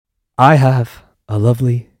I have a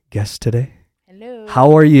lovely guest today. Hello.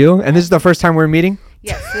 How are you? And this is the first time we're meeting?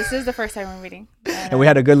 Yes, this is the first time we're meeting. And we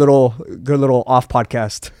had a good little off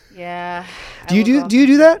podcast. Yeah. Do you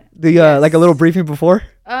do that? Yes. Like a little briefing before?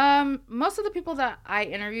 Most of the people that I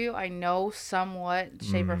interview, I know somewhat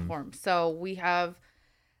shape or form. So we have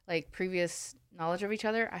like previous knowledge of each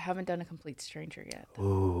other. I haven't done a complete stranger yet.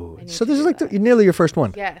 Ooh. So this is like nearly your first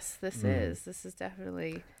one. Yes, this is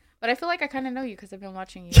definitely. But I feel like I kind of know you because I've been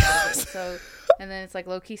watching you. A little bit, so, and then it's like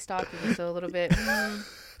low key stalking. So a little bit.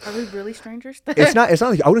 Are we really strangers? It's not.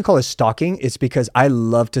 I wouldn't call it stalking. It's because I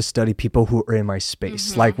love to study people who are in my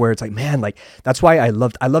space, like where it's like, man, like that's why I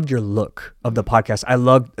loved your look of the podcast. I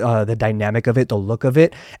loved the dynamic of it, the look of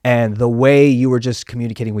it, and the way you were just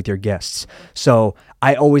communicating with your guests. So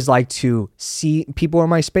I always like to see people in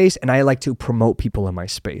my space, and I like to promote people in my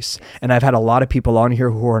space. And I've had a lot of people on here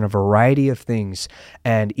who are in a variety of things,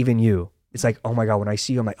 and even you. It's like, oh my God, when I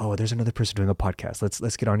see you, I'm like, oh, there's another person doing a podcast.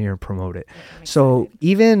 Let's get on here and promote it. So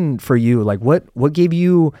even for you, like what gave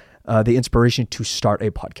you the inspiration to start a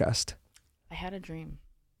podcast? I had a dream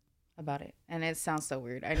about it. And it sounds so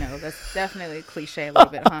weird. I know that's definitely a cliche a little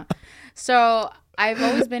bit, huh? So I've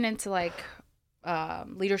always been into like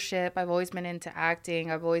leadership. I've always been into acting.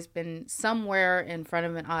 I've always been somewhere in front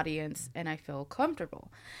of an audience and I feel comfortable.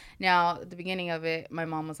 Now, at the beginning of it, my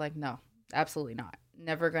mom was like, no, absolutely not.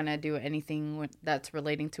 Never gonna do anything that's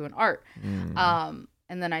relating to an art. And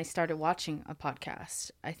then I started watching a podcast.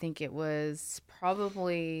 I think it was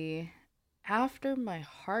probably after my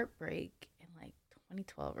heartbreak in like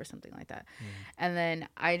 2012 or something like that. And then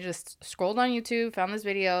I just scrolled on YouTube, found this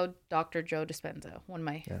video, Dr. Joe Dispenza, one of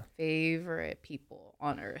my favorite people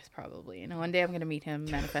on earth, probably. And one day I'm gonna meet him,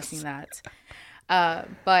 manifesting that.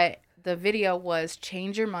 But the video was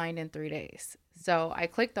Change Your Mind in 3 days. So I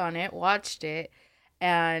clicked on it, watched it,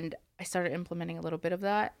 and I started implementing a little bit of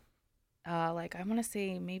that. Like I want to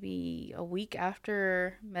say maybe a week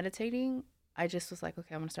after meditating, I just was like,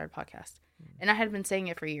 okay, I'm going to start a podcast. And I had been saying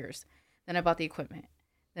it for years. Then I bought the equipment.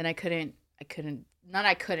 Then I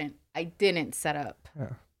didn't set up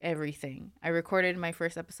everything. I recorded my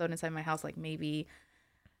first episode inside my house like maybe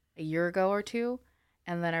a year ago or two.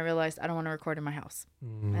 And then I realized I don't want to record in my house.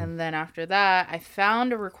 And then after that, I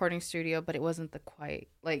found a recording studio, but it wasn't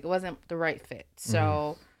it wasn't the right fit.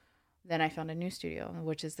 So then I found a new studio,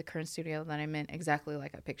 which is the current studio that I'm in, exactly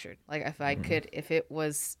like I pictured. Like if it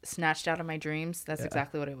was snatched out of my dreams, that's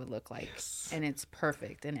exactly what it would look like. Yes. And it's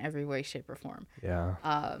perfect in every way, shape, or form. Yeah.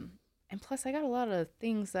 And plus I got a lot of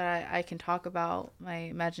things that I can talk about. My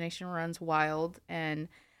imagination runs wild, and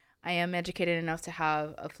I am educated enough to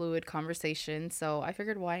have a fluid conversation. So I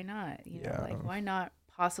figured, why not? You know, like why not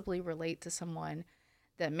possibly relate to someone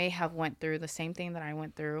that may have went through the same thing that I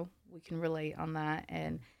went through? We can relate on that.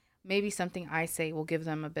 And maybe something I say will give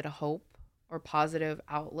them a bit of hope or positive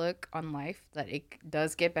outlook on life, that it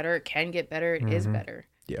does get better. It can get better. It is better.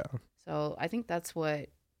 Yeah. So I think that's how I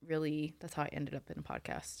ended up in a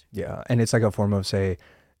podcast. Yeah. And it's like a form of, say,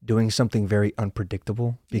 doing something very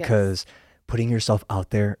unpredictable, because putting yourself out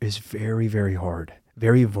there is very, very hard,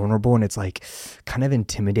 very vulnerable. And it's like kind of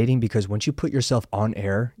intimidating, because once you put yourself on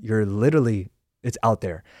air, you're literally, it's out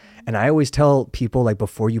there. And I always tell people, like,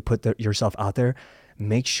 before you put yourself out there,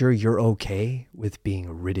 make sure you're okay with being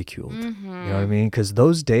ridiculed. You know what I mean? Because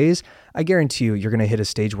those days, I guarantee you're going to hit a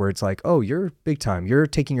stage where it's like, oh, you're big time. You're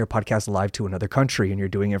taking your podcast live to another country and you're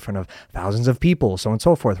doing it in front of thousands of people, so on and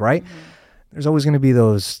so forth, right? There's always going to be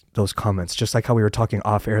those comments, just like how we were talking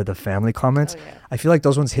off air, the family comments. I feel like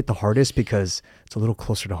those ones hit the hardest because it's a little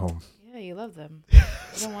closer to home. Yeah, you love them. You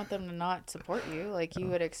don't want them to not support you. Like, you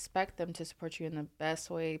would expect them to support you in the best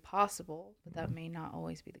way possible, but that may not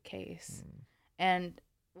always be the case. And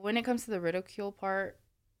when it comes to the ridicule part,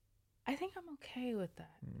 I think I'm okay with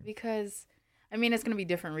that, because I mean, it's going to be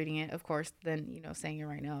different reading it, of course, than, saying it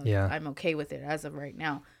right now. Yeah. I'm okay with it as of right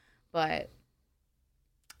now, but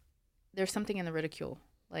there's something in the ridicule,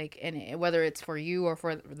 like, and whether it's for you or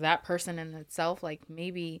for that person in itself, like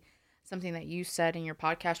maybe something that you said in your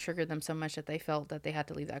podcast triggered them so much that they felt that they had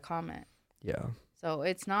to leave that comment. Yeah. So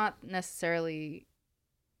it's not necessarily,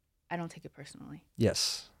 I don't take it personally.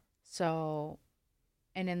 Yes. So,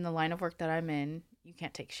 and in the line of work that I'm in, you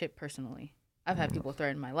can't take shit personally. I've had people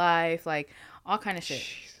threaten my life, like all kind of shit.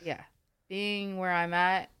 Jeez. Yeah. Being where I'm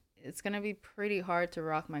at, it's going to be pretty hard to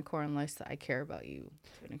rock my core unless I care about you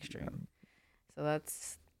to an extreme. So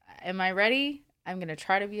am I ready? I'm going to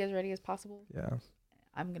try to be as ready as possible. Yeah.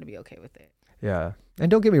 I'm going to be okay with it. Yeah.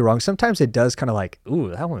 And don't get me wrong. Sometimes it does kind of like,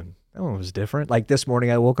 ooh, that one was different. Like this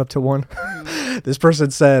morning I woke up to one. This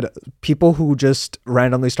person said, people who just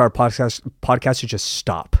randomly start podcasts should just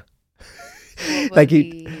stop. Like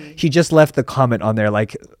he he just left the comment on there,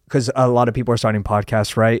 like, because a lot of people are starting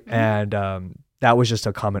podcasts, right? And that was just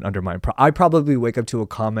a comment under mine. I probably wake up to a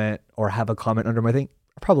comment or have a comment under my thing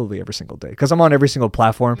probably every single day because I'm on every single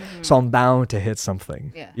platform, so I'm bound to hit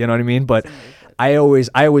something. Yeah. You know what I mean? But I always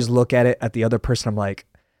look at it at the other person. I'm like,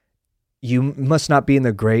 you must not be in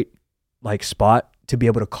the great like spot to be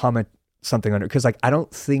able to comment something under, because like I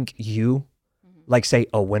don't think you like say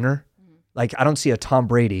a winner, like I don't see a Tom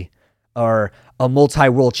Brady or a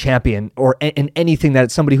multi-world champion or in anything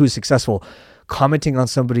that somebody who's successful commenting on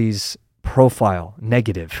somebody's profile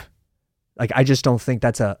negative. Like I just don't think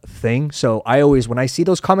that's a thing. So I always, when I see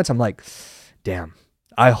those comments, I'm like, damn,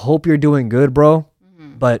 I hope you're doing good, bro.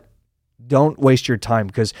 But don't waste your time,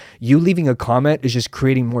 because you leaving a comment is just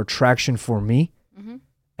creating more traction for me.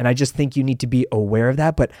 And I just think you need to be aware of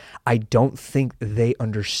that. But I don't think they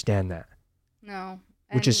understand that. No.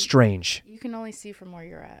 Which is strange. You can only see from where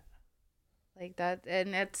you're at. Like that.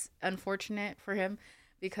 And it's unfortunate for him,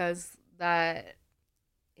 because that,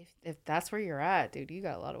 if that's where you're at, dude, you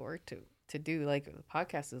got a lot of work to do. Like the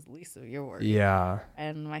podcast is least of your work. Yeah.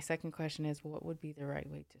 And my second question is, what would be the right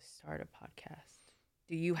way to start a podcast?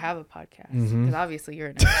 Do you have a podcast? Because obviously you're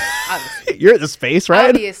in it. Obviously. You're in the space, right?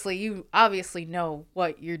 Obviously, you obviously know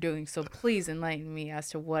what you're doing. So please enlighten me as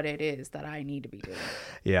to what it is that I need to be doing.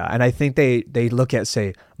 Yeah. And I think they look at,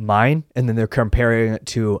 say, mine, and then they're comparing it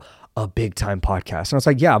to a big time podcast. And it's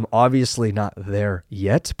like, yeah, I'm obviously not there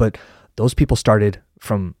yet, but those people started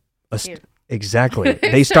from exactly.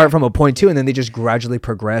 They start from a point too, and then they just gradually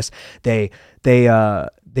progress. They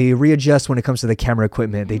readjust when it comes to the camera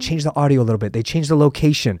equipment. They change the audio a little bit. They change the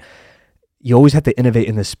location. You always have to innovate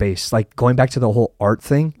in this space. Like going back to the whole art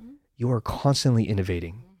thing, you are constantly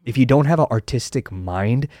innovating. If you don't have an artistic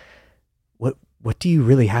mind, what do you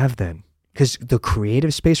really have then? Because the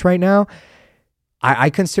creative space right now, I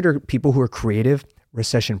consider people who are creative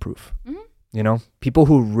recession proof. You know, people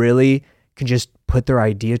who really can just put their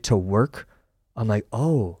idea to work. I'm like,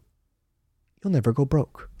 oh, you'll never go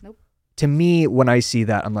broke. Nope. To me, when I see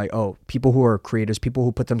that, I'm like, oh, people who are creators, people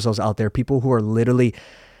who put themselves out there, people who are literally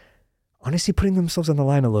honestly putting themselves on the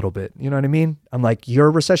line a little bit. You know what I mean? I'm like,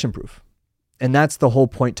 you're recession proof. And that's the whole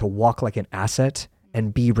point, to walk like an asset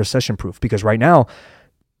and be recession proof. Because right now,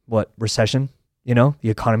 recession, you know, the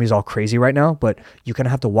economy is all crazy right now, but you kind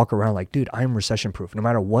of have to walk around like, dude, I'm recession proof. No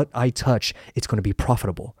matter what I touch, it's going to be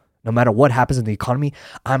profitable. No matter what happens in the economy,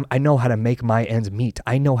 I know how to make my ends meet.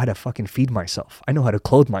 I know how to fucking feed myself. I know how to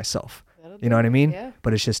clothe myself. You know what I mean? Yeah.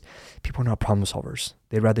 But it's just, people are not problem solvers.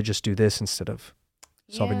 They'd rather just do this instead of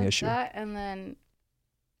solving the issue. That, and then,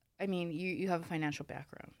 I mean, you have a financial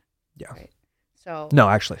background. Yeah. Right? So no,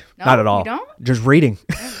 actually, not at all. You don't? Just reading.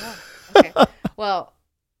 Oh, no. Okay. Well,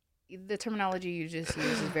 the terminology you just used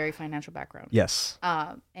is very financial background. Yes.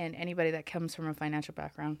 And anybody that comes from a financial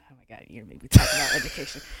background, oh my God, you're maybe talking about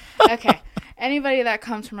education. Okay. Anybody that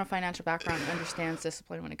comes from a financial background understands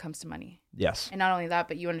discipline when it comes to money. Yes. And not only that,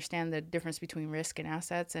 but you understand the difference between risk and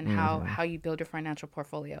assets, and how you build your financial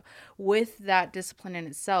portfolio. With that discipline in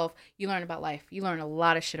itself, you learn about life. You learn a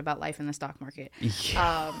lot of shit about life in the stock market.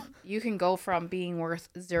 Yeah. You can go from being worth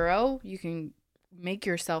 0, you can make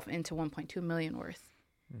yourself into 1.2 million worth.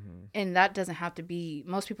 And that doesn't have to be,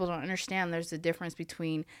 most people don't understand there's a difference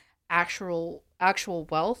between actual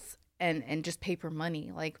wealth and just paper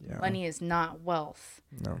money. Like money is not wealth.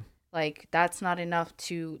 No. Like that's not enough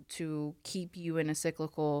to keep you in a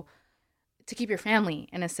cyclical, to keep your family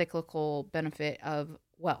in a cyclical benefit of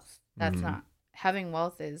wealth. That's not. Having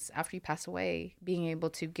wealth is after you pass away, being able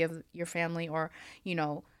to give your family, or, you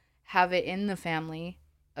know, have it in the family,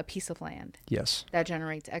 a piece of land. Yes. That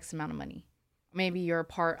generates X amount of money. Maybe you're a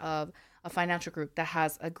part of a financial group that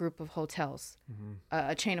has a group of hotels,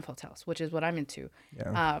 a chain of hotels, which is what I'm into.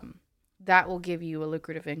 Yeah. That will give you a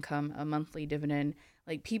lucrative income, a monthly dividend.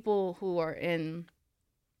 Like people who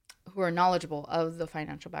are knowledgeable of the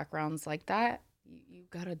financial backgrounds like that, you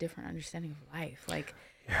got a different understanding of life. Like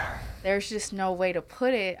there's just no way to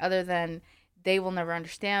put it other than they will never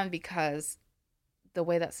understand, because the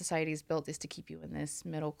way that society is built is to keep you in this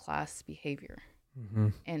middle class behavior.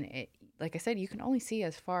 And it, like I said, you can only see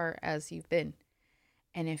as far as you've been.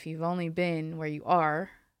 And if you've only been where you are,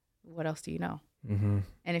 what else do you know? And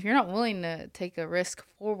if you're not willing to take a risk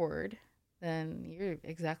forward, then you're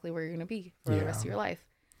exactly where you're going to be for the rest of your life.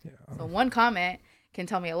 So one comment can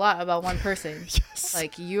tell me a lot about one person.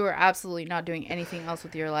 Like you are absolutely not doing anything else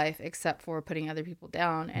with your life except for putting other people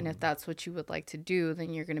down. And if that's what you would like to do,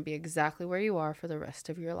 then you're going to be exactly where you are for the rest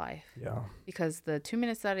of your life. Because the 2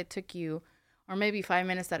 minutes that it took you, or maybe 5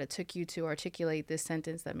 minutes that it took you to articulate this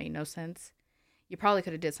sentence that made no sense, you probably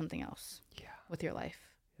could have did something else with your life.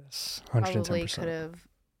 Yes, 110%. Probably could have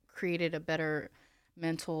created a better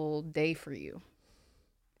mental day for you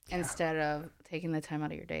instead of taking the time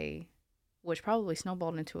out of your day, which probably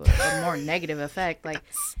snowballed into a more negative effect. Like,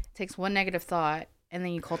 it takes one negative thought and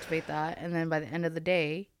then you cultivate that. And then by the end of the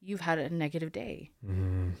day, you've had a negative day.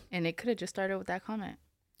 Mm-hmm. And it could have just started with that comment.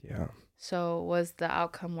 Yeah. So was the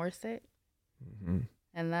outcome worth it? Mm-hmm.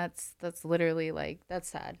 And that's literally like, that's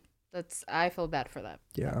sad. I feel bad for that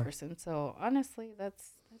person. So honestly,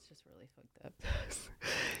 that's just really fucked up.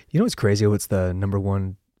 You know what's crazy? What's the number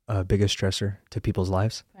one biggest stressor to people's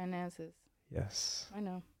lives? Finances. Yes. I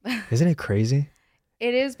know. Isn't it crazy?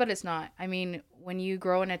 It is, but it's not. I mean, when you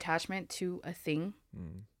grow an attachment to a thing,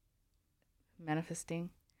 manifesting,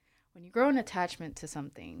 when you grow an attachment to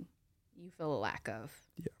something, you feel a lack of.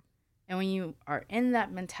 Yeah. And when you are in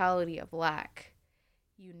that mentality of lack,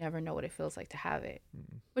 you never know what it feels like to have it,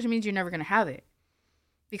 which means you're never going to have it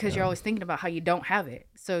because you're always thinking about how you don't have it.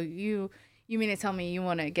 So you mean to tell me you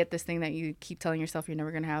want to get this thing that you keep telling yourself you're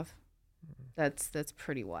never going to have? That's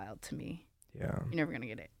pretty wild to me. Yeah. You're never going to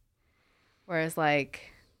get it. Whereas, like,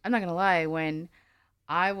 I'm not going to lie, when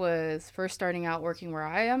I was first starting out working where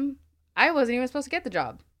I am, I wasn't even supposed to get the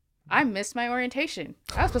job. I missed my orientation.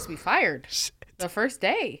 I was supposed to be fired the first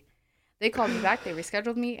day. They called me back, they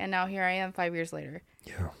rescheduled me, and now here I am 5 years later.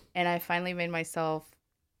 Yeah. And I finally made myself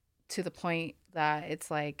to the point that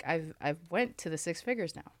it's like I've went to the 6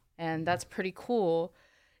 figures now. And that's pretty cool.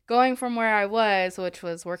 Going from where I was, which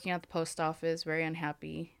was working at the post office, very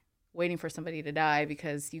unhappy, waiting for somebody to die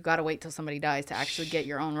because you got to wait till somebody dies to actually get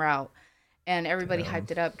your own route. And everybody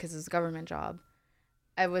hyped it up because it's a government job.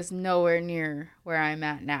 I was nowhere near where I'm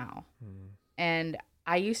at now. And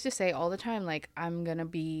I used to say all the time, like, I'm going to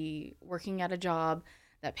be working at a job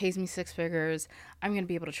that pays me 6 figures. I'm going to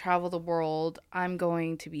be able to travel the world. I'm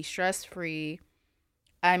going to be stress-free.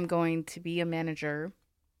 I'm going to be a manager.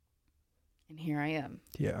 And here I am.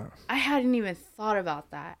 Yeah. I hadn't even thought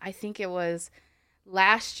about that. I think it was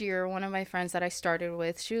last year, one of my friends that I started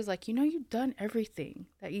with, she was like, you've done everything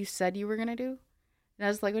that you said you were going to do. And I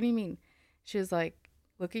was like, what do you mean? She was like,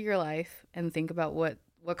 look at your life and think about what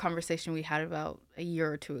conversation we had about a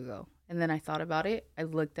year or 2 ago. And then I thought about it. I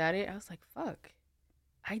looked at it. I was like, fuck,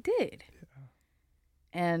 I did. Yeah.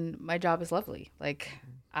 And my job is lovely. Like,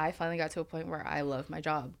 I finally got to a point where I love my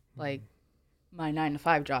job. Like, my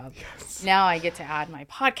 9-to-5 job. Yes. Now I get to add my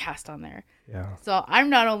podcast on there. Yeah. So I'm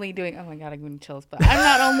not only doing, oh my God, I'm getting chills, but I'm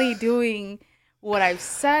not only doing what I've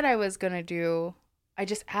said I was going to do, I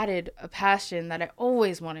just added a passion that I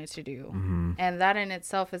always wanted to do. Mm-hmm. And that in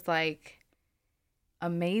itself is like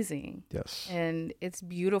amazing. Yes. And it's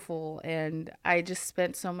beautiful. And I just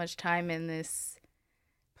spent so much time in this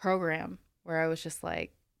program where I was just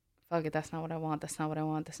like, fuck it, that's not what I want. That's not what I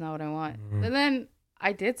want. That's not what I want. Mm-hmm. And then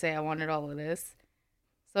I did say I wanted all of this.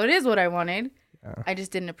 So it is what I wanted. Yeah. I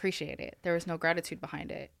just didn't appreciate it. There was no gratitude behind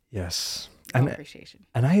it. Yes. No appreciation.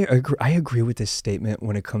 And I agree with this statement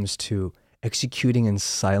when it comes to executing in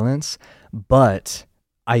silence, but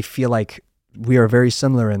I feel like we are very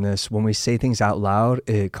similar in this. When we say things out loud,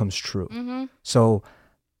 it comes true. Mm-hmm. So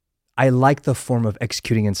I like the form of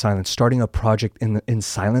executing in silence, starting a project in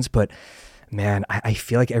silence, but man, I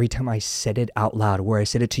feel like every time I said it out loud, where I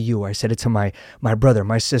said it to you, or I said it to my brother,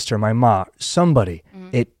 my sister, my mom, somebody,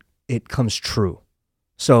 mm-hmm. it comes true.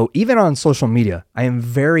 So even on social media, I am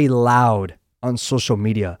very loud on social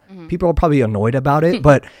media. Mm-hmm. People are probably annoyed about it,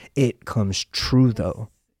 but it comes true though.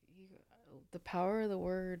 The power of the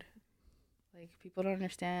word, like, people don't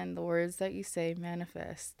understand the words that you say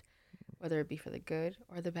manifest, whether it be for the good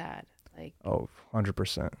or the bad. Like,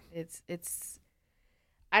 100%. It's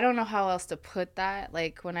I don't know how else to put that.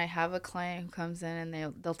 Like, when I have a client who comes in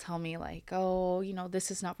and they'll tell me like, oh, this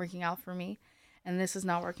is not working out for me and this is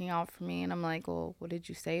not working out for me. And I'm like, well, what did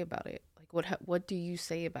you say about it? Like, what do you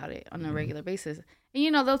say about it on a regular basis?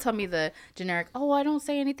 And, they'll tell me the generic, oh, I don't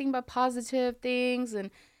say anything but positive things. And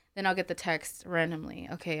then I'll get the text randomly.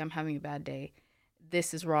 Okay, I'm having a bad day.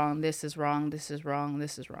 This is wrong. This is wrong. This is wrong.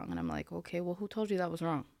 This is wrong. And I'm like, okay, well, who told you that was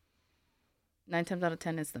wrong? 9 times out of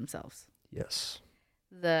 10, it's themselves. Yes.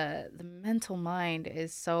 The mental mind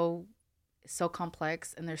is so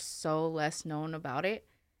complex, and there's so less known about it.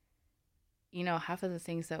 Half of the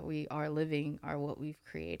things that we are living are what we've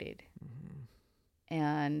created. Mm-hmm.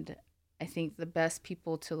 And I think the best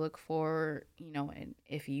people to look for, and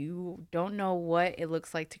if you don't know what it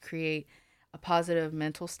looks like to create a positive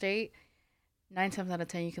mental state, 9 times out of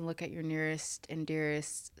 10, you can look at your nearest and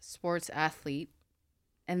dearest sports athlete,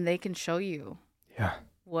 and they can show you. Yeah.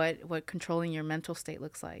 What controlling your mental state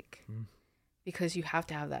looks like, because you have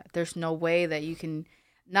to have that. There's no way that you can,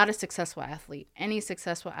 not a successful athlete. Any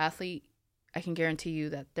successful athlete, I can guarantee you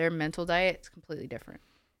that their mental diet is completely different.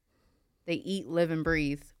 They eat, live, and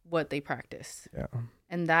breathe what they practice. Yeah.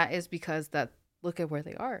 And that is because look at where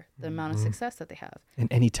they are, the amount of success that they have.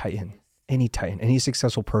 And any Titan, any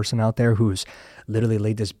successful person out there who's literally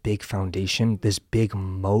laid this big foundation, this big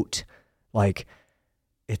moat, like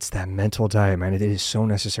it's that mental diet, man. It is so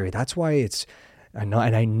necessary. That's why I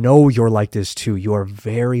know you're like this too. You are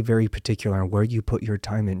very, very particular on where you put your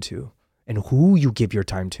time into and who you give your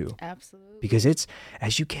time to. Absolutely. Because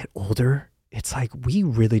as you get older, it's like we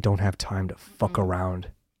really don't have time to fuck around.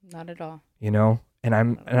 Not at all. You know? And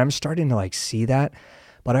I'm starting to like see that,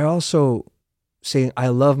 but I also say I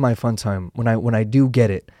love my fun time when I do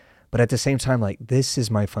get it, but at the same time, like this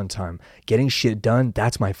is my fun time. Getting shit done,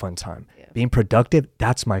 that's my fun time. Yeah. Being productive,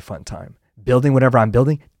 that's my fun time. Building whatever I'm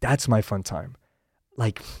building, that's my fun time.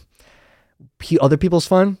 Like other people's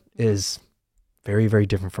fun is very, very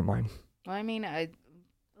different from mine. Well, I mean, a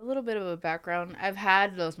little bit of a background. I've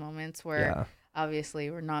had those moments where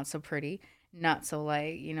obviously we're not so pretty. Not so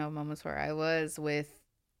light, moments where I was with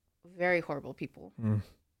very horrible people.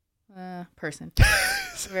 Person.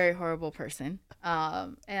 Very horrible person.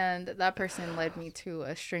 And that person led me to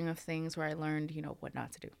a string of things where I learned, what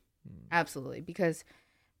not to do. Absolutely. Because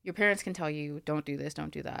your parents can tell you, don't do this,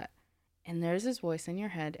 don't do that. And there's this voice in your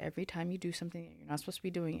head every time you do something that you're not supposed to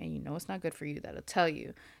be doing and you know it's not good for you, that'll tell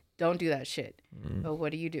you, don't do that shit. But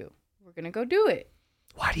what do? We're going to go do it.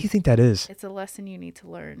 Why do you think that is? It's a lesson you need to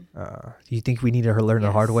learn. Do you think we need to learn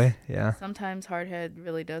the hard way? Yeah. Sometimes hard head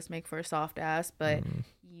really does make for a soft ass, but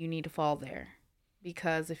you need to fall there.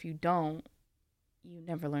 Because if you don't, you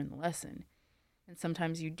never learn the lesson. And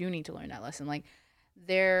sometimes you do need to learn that lesson. Like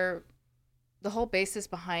the whole basis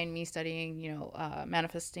behind me studying,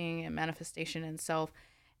 manifesting and manifestation and self,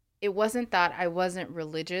 it wasn't that I wasn't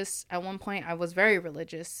religious. At one point, I was very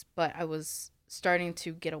religious, but I was starting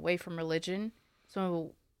to get away from religion.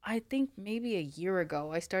 So I think maybe a year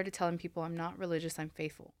ago, I started telling people I'm not religious, I'm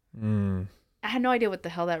faithful. I had no idea what the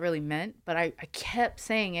hell that really meant, but I kept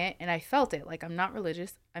saying it and I felt it. Like, I'm not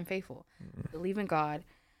religious, I'm faithful. I believe in God,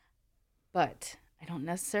 but I don't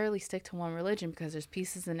necessarily stick to one religion because there's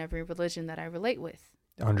pieces in every religion that I relate with.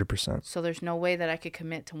 100%. So there's no way that I could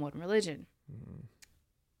commit to one religion.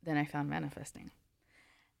 Then I found manifesting.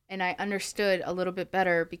 And I understood a little bit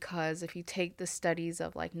better because if you take the studies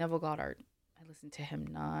of like Neville Goddard, I listen to him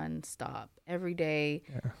nonstop every day.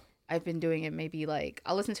 Yeah. I've been doing it maybe like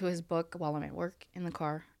I'll listen to his book while I'm at work, in the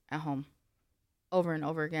car, at home, over and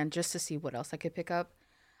over again, just to see what else I could pick up.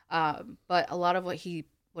 But a lot of what he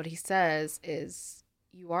says is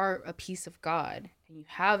you are a piece of God and you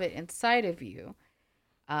have it inside of you.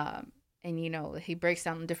 And he breaks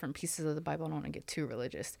down different pieces of the Bible. I don't want to get too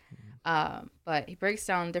religious, but he breaks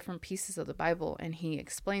down different pieces of the Bible and he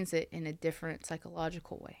explains it in a different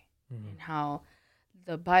psychological way. And how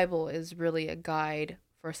the Bible is really a guide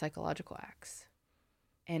for psychological acts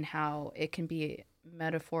and how it can be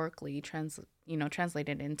metaphorically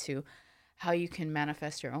translated into how you can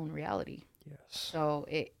manifest your own reality. Yes. So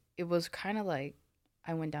it was kind of like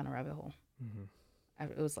I went down a rabbit hole.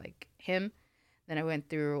 It was like him. Then I went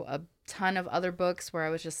through a ton of other books where I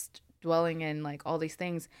was just dwelling in like all these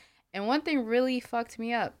things. And one thing really fucked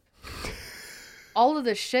me up. All of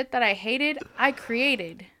the shit that I hated, I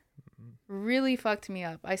created. Really fucked me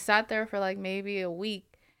up. I sat there for like maybe a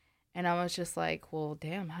week and I was just like, well,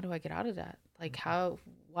 damn, how do I get out of that? Like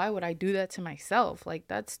why would I do that to myself? Like,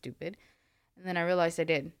 that's stupid. And then I realized I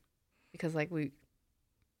did because like we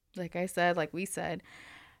said,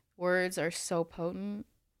 words are so potent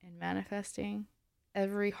in manifesting.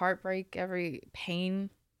 Every heartbreak, every pain,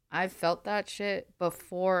 I've felt that shit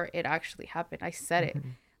before it actually happened. I said it.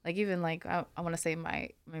 Like even like, I want to say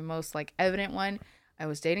my most like evident one, I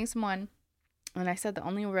was dating someone and I said the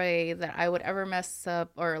only way that I would ever mess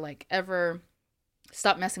up or like ever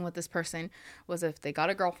stop messing with this person was if they got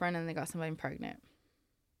a girlfriend and they got somebody pregnant.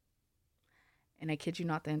 And I kid you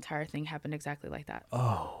not, the entire thing happened exactly like that.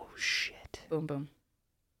 Oh, shit. Boom, boom.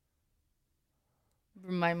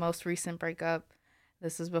 My most recent breakup,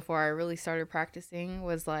 this is before I really started practicing,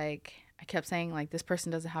 was like, I kept saying like, this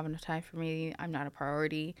person doesn't have enough time for me. I'm not a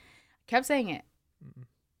priority. I kept saying it.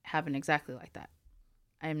 Happened exactly like that.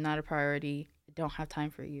 I am not a priority. I don't have time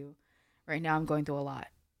for you. Right now I'm going through a lot.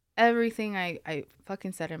 Everything I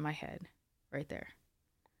fucking said in my head right there.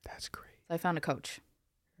 That's great. So I found a coach.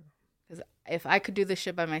 Because if I could do this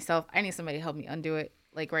shit by myself, I need somebody to help me undo it.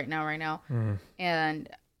 Like right now. And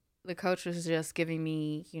the coach was just giving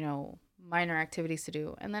me, minor activities to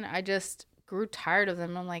do. And then I just grew tired of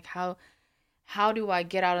them. I'm like, how do I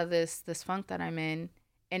get out of this funk that I'm in?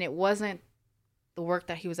 And it wasn't the work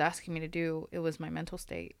that he was asking me to do. It was my mental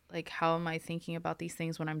state. Like, how am I thinking about these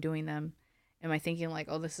things when I'm doing them? Am I thinking like,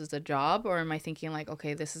 oh, this is a job, or am I thinking like,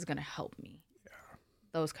 okay, this is gonna help me?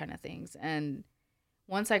 Those kind of things. And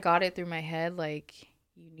once I got it through my head, like,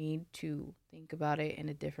 you need to think about it in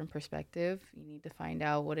a different perspective. You need to find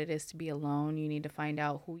out what it is to be alone. You need to find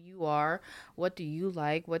out who you are. What do you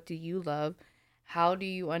like? What do you love? How do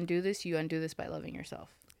you undo this? You undo this by loving yourself.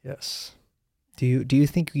 Yes. Do you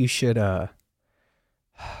think you should like,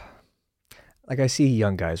 I see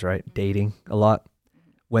young guys, right, dating a lot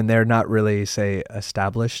when they're not really, say,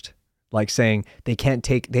 established, like saying they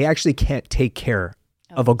actually can't take care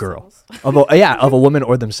of a girl, of a woman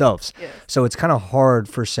or themselves. Yes. So it's kind of hard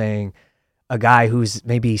for, saying, a guy who's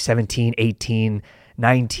maybe 17, 18,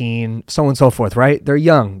 19, so on and so forth, right? They're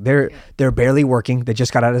young. They're barely working. They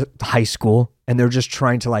just got out of high school and they're just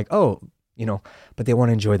trying to, like, but they want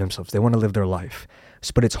to enjoy themselves. They want to live their life.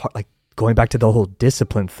 But it's hard, like, going back to the whole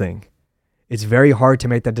discipline thing. It's very hard to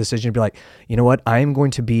make that decision to be like, you know what? I am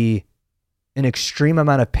going to be in extreme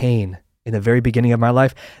amount of pain in the very beginning of my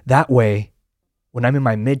life. That way, when I'm in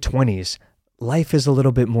my mid-20s, life is a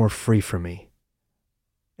little bit more free for me.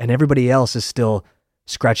 And everybody else is still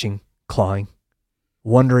scratching, clawing,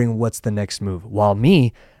 wondering what's the next move. While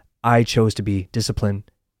me, I chose to be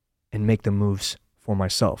disciplined and make the moves for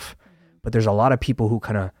myself. Mm-hmm. But there's a lot of people who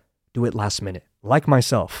kind of do it last minute. Like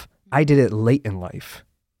myself, I did it late in life.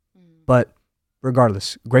 Mm-hmm. But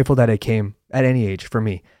regardless, grateful that it came at any age for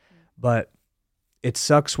me. But it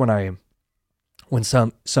sucks when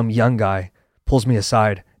some young guy pulls me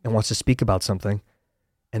aside and wants to speak about something,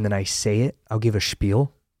 and then I say it, I'll give a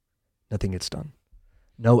spiel, nothing gets done.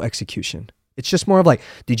 No execution. It's just more of like,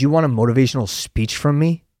 did you want a motivational speech from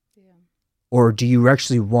me? Yeah. Or do you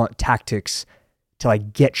actually want tactics to,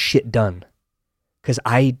 like, get shit done? Because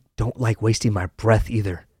I don't like wasting my breath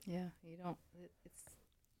either. Yeah, you don't. It's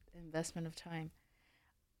investment of time.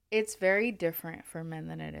 It's very different for men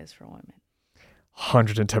than it is for women.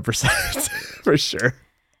 110% for sure.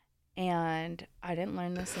 And I didn't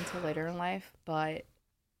learn this until later in life, but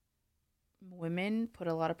women put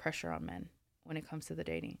a lot of pressure on men when it comes to the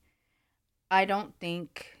dating. I don't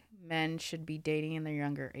think men should be dating in their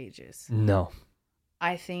younger ages. No.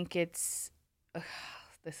 I think it's...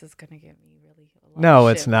 this is going to get me really... No,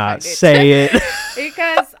 it's not. Say it.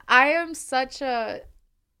 Because I am such a...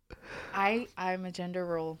 I'm a gender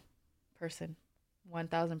role person,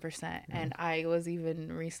 1,000%. And I was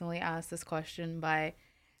even recently asked this question by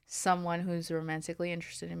someone who's romantically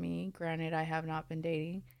interested in me. Granted, I have not been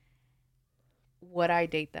dating. Would I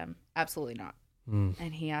date them? Absolutely not.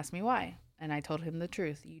 And he asked me why. And I told him the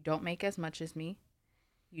truth. You don't make as much as me.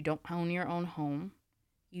 You don't own your own home.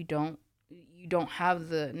 You don't have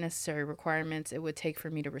the necessary requirements it would take for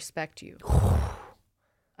me to respect you.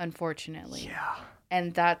 Unfortunately. Yeah.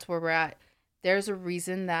 And that's where we're at. There's a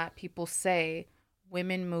reason that people say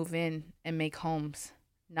women move in and make homes,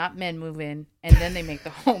 not men move in and then they make the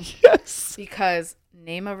home. Yes. Because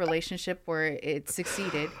name a relationship where it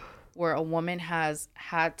succeeded, where a woman has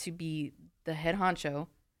had to be the head honcho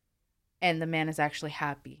and the man is actually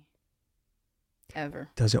happy. Ever.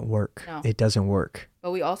 Doesn't work. No. It doesn't work.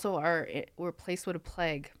 But we also we're placed with a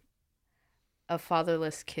plague of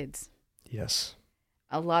fatherless kids. Yes.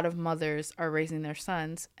 A lot of mothers are raising their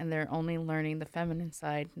sons and they're only learning the feminine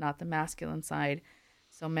side, not the masculine side.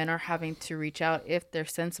 So men are having to reach out if they're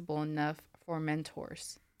sensible enough for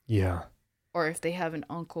mentors. Yeah. Or if they have an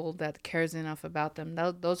uncle that cares enough about them.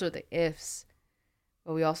 Those are the ifs.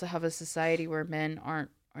 But we also have a society where men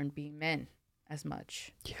aren't being men as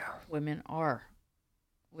much. Yeah. Women are,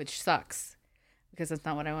 which sucks because that's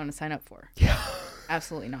not what I want to sign up for. Yeah.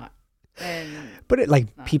 Absolutely not.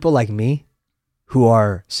 But people like me who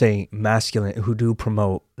are saying masculine, who do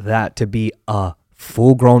promote that to be a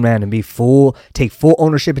full grown man and take full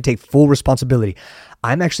ownership and take full responsibility.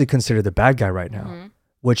 I'm actually considered the bad guy right now,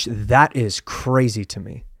 which that is crazy to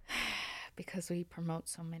me. Because we promote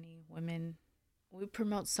so many women. We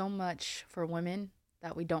promote so much for women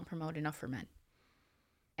that we don't promote enough for men.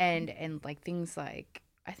 And like things like,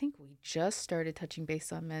 I think we just started touching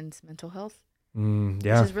base on men's mental health.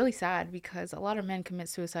 Yeah. Which is really sad because a lot of men commit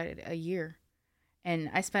suicide a year.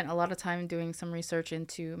 And I spent a lot of time doing some research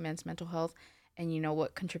into men's mental health and you know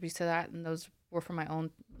what contributes to that. And those were for my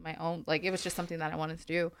own, like it was just something that I wanted to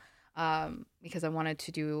do because I wanted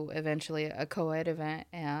to do eventually a co-ed event.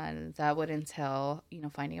 And that would entail,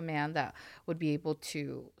 finding a man that would be able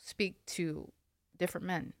to speak to different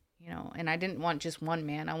men, and I didn't want just one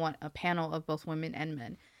man. I want a panel of both women and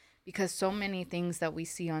men because so many things that we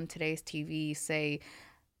see on today's TV say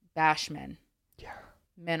bash men. Yeah.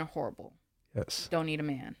 Men are horrible. Yes. Don't need a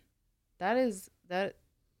man. That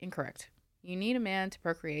incorrect. You need a man to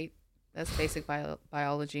procreate. That's basic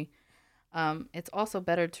biology. It's also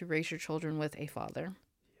better to raise your children with a father.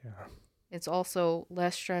 Yeah. It's also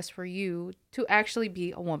less stress for you to actually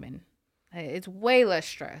be a woman. It's way less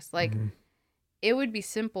stress. Like, it would be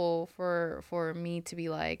simple for me to be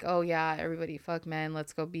like, oh yeah, everybody fuck men,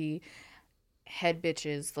 let's go be head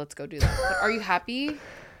bitches, let's go do that. But are you happy?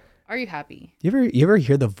 Are you happy? You ever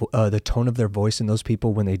hear the tone of their voice in those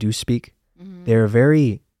people when they do speak?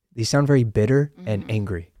 They sound very bitter and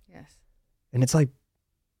angry. Yes. And it's like,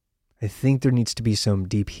 I think there needs to be some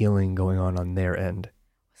deep healing going on their end.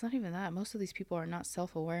 It's not even that. Most of these people are not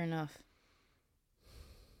self-aware enough.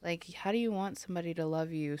 Like, how do you want somebody to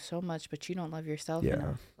love you so much, but you don't love yourself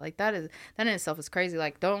enough? Like, that in itself is crazy.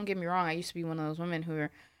 Like, don't get me wrong. I used to be one of those women who are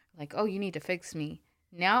like, oh, you need to fix me.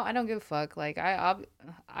 Now I don't give a fuck. Like, I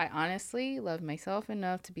honestly love myself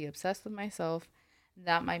enough to be obsessed with myself.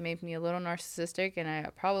 That might make me a little narcissistic, and I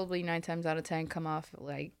probably 9 times out of 10 come off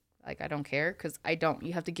like I don't care, because I don't.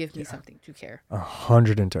 You have to give me something to care.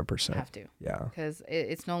 110%. You have to. Yeah. Because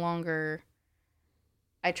it's no longer.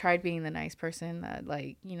 I tried being the nice person that,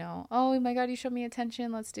 like, you know, oh my God, you showed me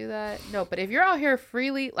attention, let's do that. No, but if you're out here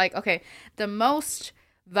freely, like, okay, the most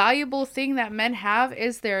valuable thing that men have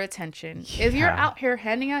is their attention. Yeah. If you're out here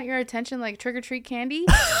handing out your attention like trick-or-treat candy,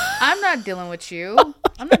 I'm not dealing with you.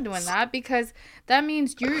 I'm not doing that, because that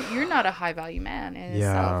means you're not a high-value man in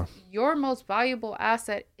itself. Your most valuable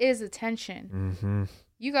asset is attention.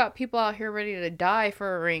 You got people out here ready to die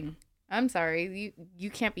for a ring. I'm sorry, you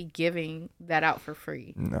can't be giving that out for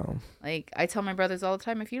free. No. Like, I tell my brothers all the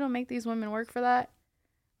time, if you don't make these women work for that,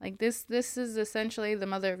 like, this is essentially the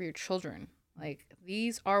mother of your children. Like,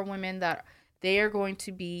 these are women that they are going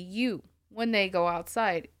to be you when they go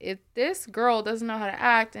outside. If this girl doesn't know how to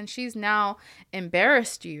act and she's now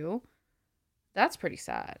embarrassed you, that's pretty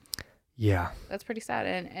sad. Yeah. That's pretty sad.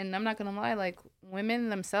 And I'm not going to lie, like, women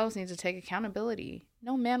themselves need to take accountability.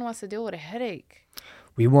 No man wants to deal with a headache.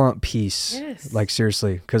 We want peace. Yes. Like,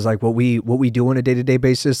 seriously, because like what we do on a day-to-day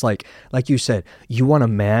basis, like you said, you want a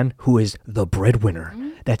man who is the breadwinner,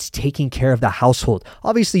 that's taking care of the household.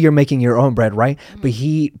 Obviously, you're making your own bread, right? But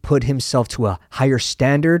he put himself to a higher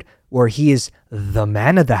standard where he is the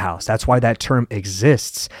man of the house. That's why that term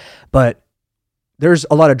exists. But there's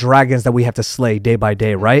a lot of dragons that we have to slay day by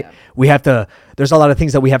day, right? Yeah. There's a lot of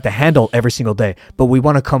things that we have to handle every single day. But we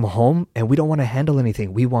want to come home and we don't want to handle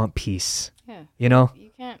anything. We want peace. Yeah. You know?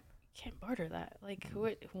 You can't barter that. Like,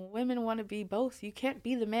 women want to be both. You can't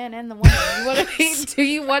be the man and the woman. Do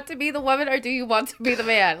you want to be the woman, or do you want to be the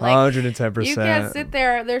man? Like, 110%. You can't sit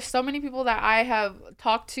there. There's so many people that I have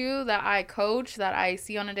talked to, that I coach, that I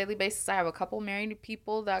see on a daily basis. I have a couple married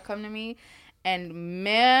people that come to me. And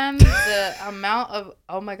man, the amount of,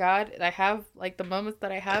 oh my God, I have, like, the moments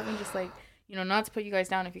that I have, and just, like, you know, not to put you guys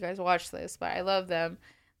down if you guys watch this, but I love them.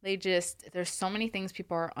 There's so many things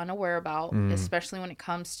people are unaware about, especially when it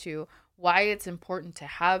comes to why it's important to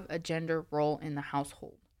have a gender role in the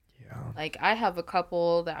household. Yeah. Like, I have a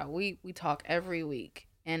couple that we talk every week,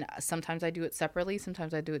 and sometimes I do it separately,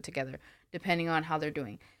 sometimes I do it together, depending on how they're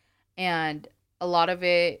doing. And a lot of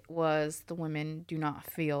it was the women do not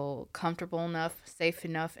feel comfortable enough, safe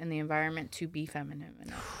enough in the environment to be feminine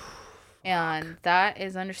enough. And that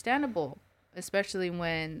is understandable, especially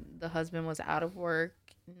when the husband was out of work,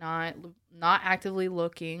 not actively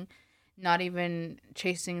looking, not even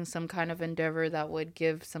chasing some kind of endeavor that would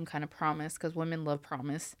give some kind of promise, because women love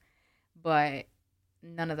promise. But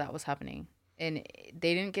none of that was happening. And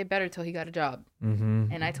they didn't get better till he got a job.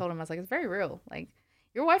 And I told him, I was like, it's very real. Like,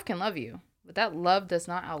 your wife can love you, but that love does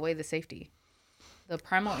not outweigh the safety. The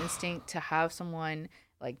primal instinct to have someone,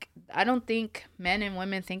 like, I don't think men and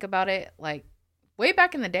women think about it. Like, way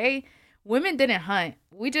back in the day, women didn't hunt.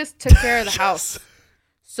 We just took care of the house.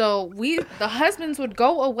 So the husbands would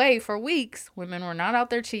go away for weeks. Women were not out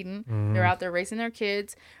there cheating. They're out there raising their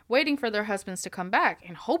kids, waiting for their husbands to come back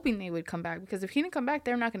and hoping they would come back, because if he didn't come back,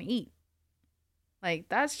 they're not going to eat. Like,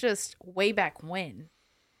 that's just way back when.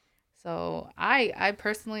 So I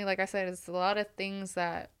personally, like I said, it's a lot of things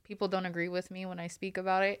that people don't agree with me when I speak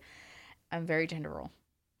about it. I'm very gender role.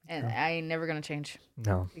 And I ain't never going to change.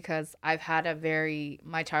 No. Because I've had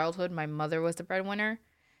my childhood, my mother was the breadwinner.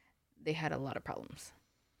 They had a lot of problems.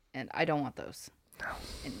 And I don't want those. No.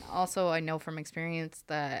 And also, I know from experience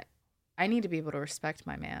that I need to be able to respect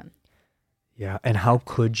my man. Yeah. And how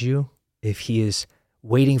could you if he is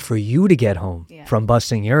waiting for you to get home from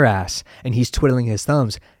busting your ass and he's twiddling his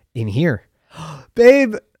thumbs in here?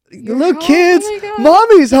 Babe, look, home? Kids, oh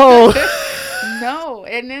mommy's home. No.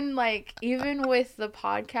 And then, like, even with the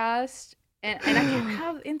podcast, and I can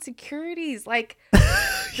have insecurities. Like,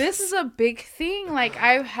 this is a big thing. Like,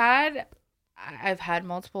 I've had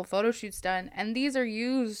multiple photo shoots done, and these are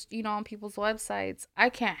used, on people's websites. I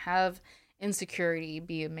can't have insecurity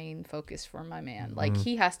be a main focus for my man. Like,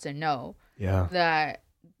 he has to know that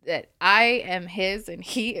I am his and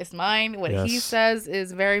he is mine. What he says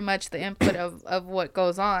is very much the input of what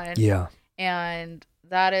goes on. Yeah. And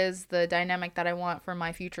that is the dynamic that I want for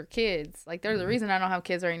my future kids. Like, there's a reason I don't have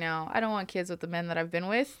kids right now. I don't want kids with the men that I've been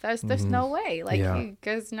with. There's no way. Like, you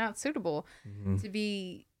guys not suitable to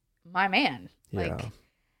be my man. Like,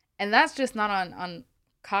 and that's just not on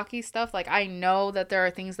cocky stuff. Like, I know that there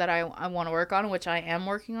are things that I want to work on, which I am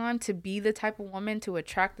working on, to be the type of woman to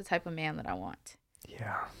attract the type of man that I want.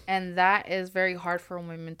 Yeah. And that is very hard for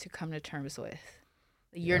women to come to terms with.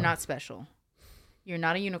 You're not special. You're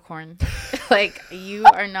not a unicorn. Like, you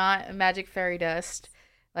are not a magic fairy dust.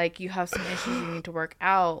 Like, you have some issues you need to work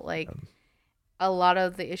out. Like, a lot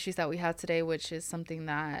of the issues that we have today, which is something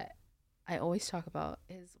that I always talk about,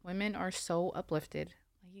 is women are so uplifted.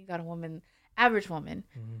 Like, you got a woman, average woman,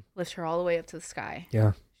 lift her all the way up to the sky.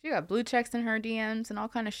 Yeah. She got blue checks in her DMs and all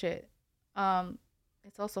kind of shit.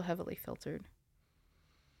 It's also heavily filtered.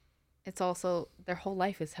 It's also, their whole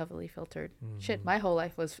life is heavily filtered. Shit, my whole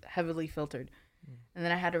life was heavily filtered. And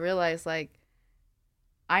then I had to realize, like,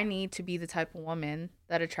 I need to be the type of woman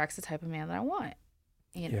that attracts the type of man that I want.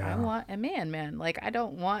 And I want a man. Like, I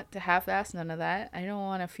don't want to half-ass none of that. I don't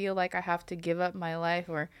want to feel like I have to give up my life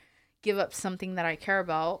or give up something that I care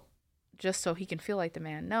about just so he can feel like the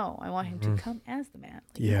man. No, I want him to come as the man.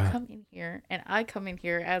 Like, you come in here and I come in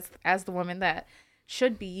here as the woman that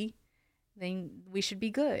should be, then we should be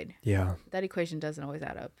good. Yeah. That equation doesn't always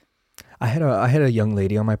add up. I had a young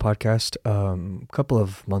lady on my podcast a couple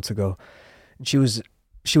of months ago. She was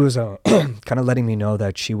kind of letting me know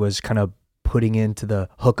that she was kind of putting into the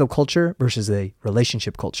hookup culture versus the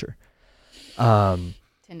relationship culture.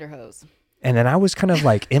 Tinder hose. And then I was kind of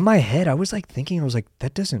like, in my head, I was like thinking, I was like,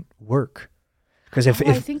 that doesn't work. Because if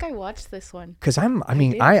I think I watched this one. Because I'm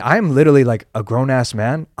literally like a grown ass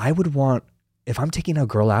man. I would want, if I'm taking a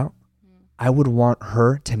girl out, I would want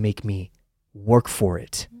her to make me work for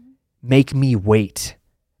it. Make me wait.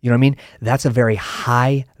 You know what I mean? That's a very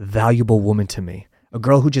high, valuable woman to me. A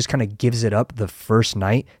girl who just kind of gives it up the first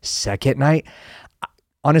night, second night.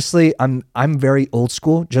 Honestly, I'm very old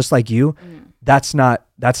school, just like you. That's not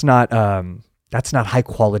high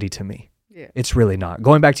quality to me. Yeah. It's really not.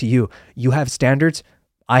 Going back to you have standards.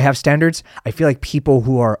 I have standards. I feel like people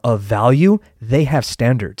who are of value, they have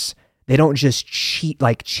standards. They don't just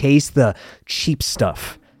chase the cheap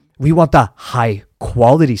stuff. We want the high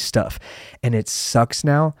quality stuff. And it sucks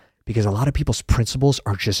now because a lot of people's principles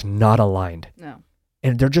are just not aligned. No.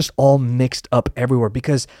 And they're just all mixed up everywhere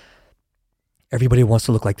because everybody wants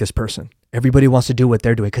to look like this person. Everybody wants to do what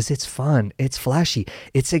they're doing because it's fun. It's flashy.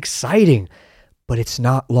 It's exciting, but it's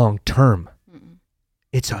not long term.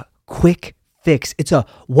 It's a quick fix. It's a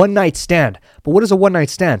one night stand. But what is a one night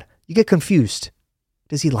stand? You get confused.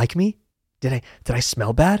 Does he like me? Did I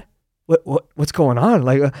smell bad? What's going on?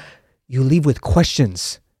 Like, you leave with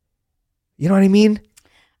questions. You know what I mean?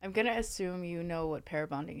 I'm going to assume you know what pair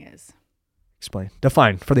bonding is. Explain.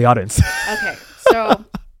 Define for the audience. Okay. So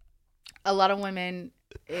a lot of women,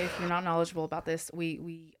 if you're not knowledgeable about this,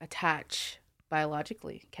 we attach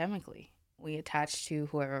biologically, chemically. We attach to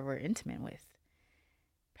whoever we're intimate with.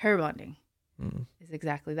 Pair bonding is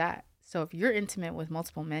exactly that. So if you're intimate with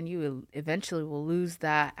multiple men, you eventually will lose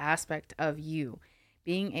that aspect of you.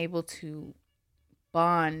 Being able to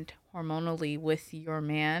bond hormonally with your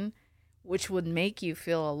man, which would make you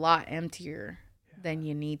feel a lot emptier than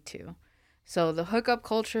you need to. So the hookup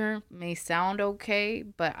culture may sound okay,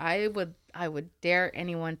 but I would dare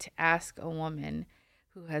anyone to ask a woman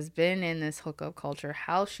who has been in this hookup culture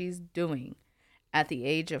how she's doing at the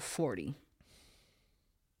age of 40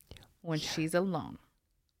 when she's alone.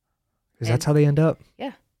 Because that's how they end up.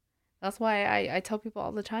 Yeah. That's why I tell people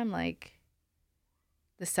all the time, like,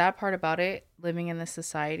 the sad part about it, living in this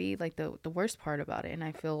society, like the worst part about it, and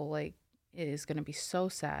I feel like it is going to be so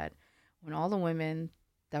sad when all the women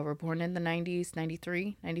that were born in the 90s,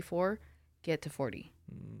 93, 94, get to 40.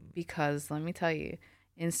 Because let me tell you,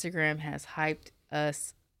 Instagram has hyped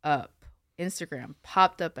us up. Instagram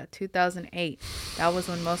popped up at 2008. That was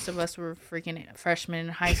when most of us were freaking freshmen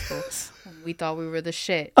in high school. We thought we were the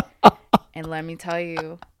shit. And let me tell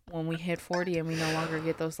you, when we hit 40 and we no longer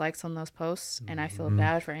get those likes on those posts, and I feel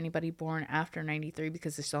bad for anybody born after 93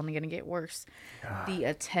 because it's only going to get worse. God. The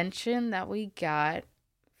attention that we got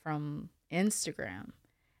from Instagram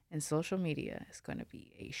and social media is going to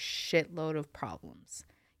be a shitload of problems.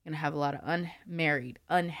 You're going to have a lot of unmarried,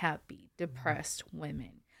 unhappy, depressed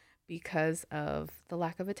women because of the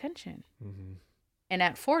lack of attention. And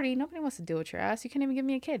at 40, nobody wants to deal with your ass. You can't even give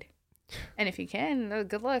me a kid. And if you can,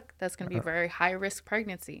 good luck. That's going to be a very high risk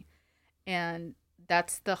pregnancy. And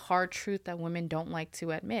that's the hard truth that women don't like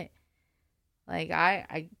to admit. Like,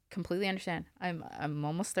 I completely understand. I'm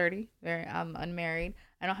almost 30. I'm unmarried.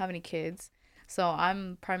 I don't have any kids. So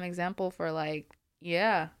I'm prime example for like,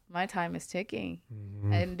 yeah, my time is ticking.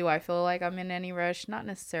 Mm-hmm. And do I feel like I'm in any rush? Not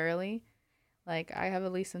necessarily. Like, I have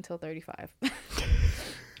at least until 35.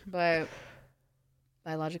 But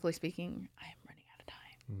biologically speaking, I am running out of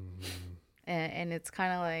time. Mm-hmm. And it's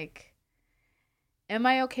kind of like, am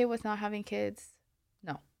I okay with not having kids?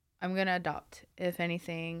 No. I'm going to adopt. If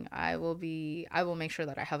anything, I will make sure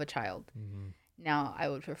that I have a child. Mm-hmm. Now, I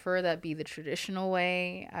would prefer that be the traditional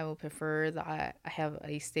way. I would prefer that I have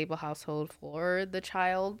a stable household for the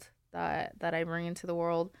child that I bring into the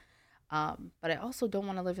world. But I also don't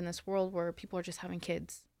want to live in this world where people are just having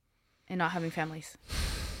kids and not having families.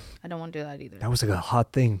 I don't want to do that either. That was like a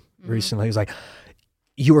hot thing recently. It was like,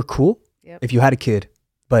 you were cool if you had a kid,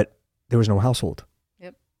 but there was no household.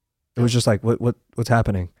 Yep. It was just like, what's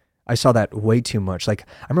happening? I saw that way too much. Like,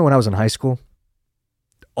 I remember when I was in high school,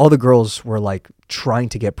 all the girls were like trying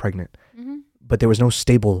to get pregnant, but there was no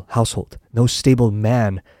stable household, no stable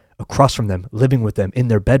man across from them, living with them in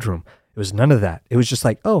their bedroom. It was none of that. It was just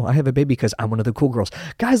like, oh, I have a baby because I'm one of the cool girls.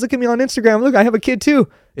 Guys, look at me on Instagram. Look, I have a kid too.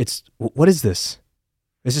 What is this?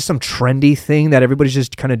 Is this some trendy thing that everybody's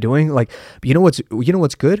just kind of doing? Like, you know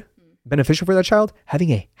what's good, beneficial for that child?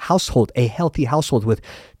 Having a household, a healthy household with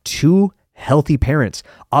two healthy parents.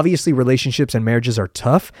 Obviously, relationships and marriages are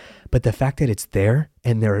tough, but the fact that it's there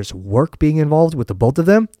and there is work being involved with the both of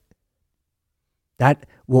them, that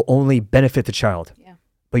will only benefit the child. Yeah.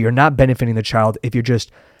 But you're not benefiting the child if you're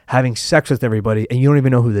just having sex with everybody and you don't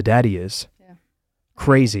even know who the daddy is. Yeah.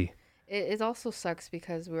 Crazy. It also sucks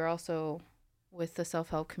because we're also with the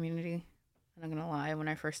self-help community. I'm not going to lie. When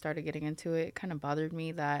I first started getting into it, it kind of bothered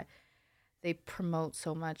me that they promote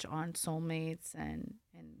so much on soulmates and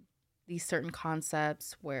these certain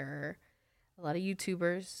concepts where a lot of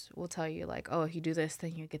YouTubers will tell you like, oh, if you do this,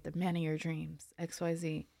 then you get the man of your dreams,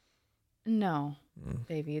 XYZ. No,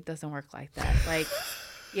 baby, it doesn't work like that. Like,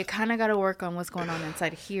 you kind of got to work on what's going on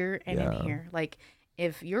inside here and in here. Like,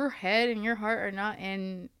 if your head and your heart are not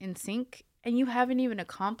in sync and you haven't even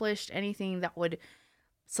accomplished anything that would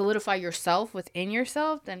solidify yourself within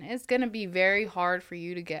yourself, then it's going to be very hard for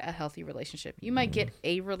you to get a healthy relationship. You might get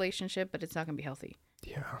a relationship, but it's not going to be healthy.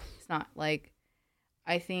 Yeah. It's not. Like,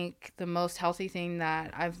 I think the most healthy thing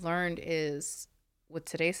that I've learned is with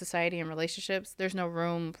today's society and relationships, there's no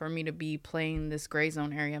room for me to be playing this gray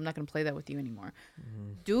zone area. I'm not going to play that with you anymore.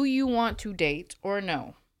 Mm-hmm. Do you want to date or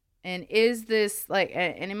no? And is this like,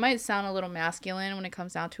 and it might sound a little masculine when it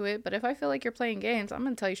comes down to it, but if I feel like you're playing games, I'm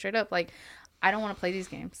going to tell you straight up, like, I don't want to play these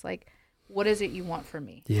games. Like, what is it you want from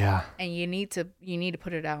me? Yeah. And you need to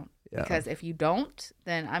put it out. Yeah. Because if you don't,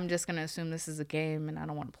 then I'm just going to assume this is a game and I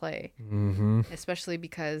don't want to play. Mm-hmm. Especially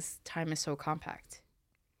because time is so compact.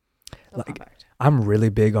 I'm really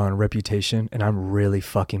big on reputation and I'm really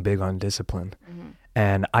fucking big on discipline. Mm-hmm.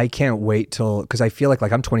 And I can't wait because I feel like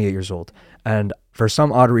I'm 28 years old. And for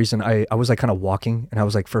some odd reason, I was like kind of walking and I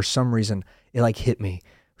was like, for some reason, it like hit me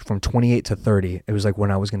from 28 to 30. It was like when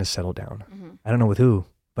I was going to settle down. Mm-hmm. I don't know with who,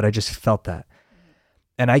 but I just felt that.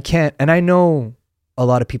 Mm-hmm. And I know a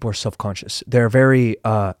lot of people are self-conscious. They're very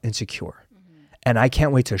insecure. Mm-hmm. And I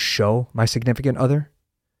can't wait to show my significant other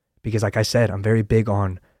because like I said, I'm very big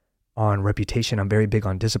on reputation. I'm very big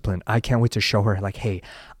on discipline. I can't wait to show her like, hey,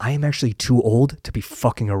 I am actually too old to be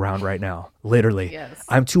fucking around right now. Literally. Yes.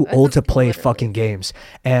 I'm too old to play fucking games.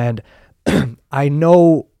 And I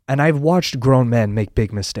know, and I've watched grown men make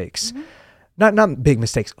big mistakes. Mm-hmm. Not big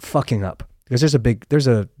mistakes, fucking up. Because there's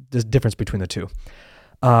a difference between the two.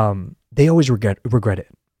 They always regret it.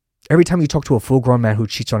 Every time you talk to a full-grown man who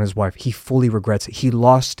cheats on his wife, he fully regrets it. He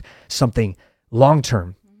lost something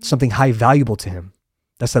long-term, something high valuable to him.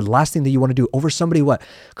 That's the last thing that you want to do over somebody. What?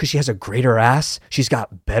 Because she has a greater ass. She's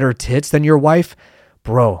got better tits than your wife,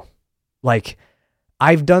 bro. Like,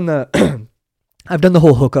 I've done the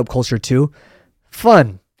whole hookup culture too.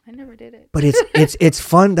 Fun. I never did it. But it's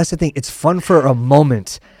fun. That's the thing. It's fun for a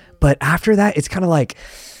moment, but after that, it's kind of like,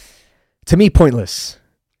 to me, pointless.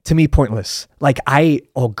 Like a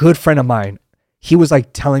good friend of mine, he was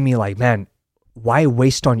like telling me like, man, why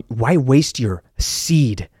waste your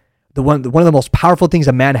seed? One of the most powerful things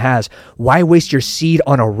a man has. Why waste your seed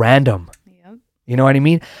on a random? Yep. You know what I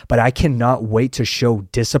mean? But I cannot wait to show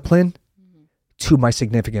discipline to my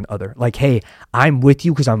significant other. Like, hey, I'm with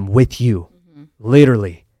you because I'm with you. Mm-hmm.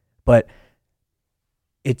 Literally. But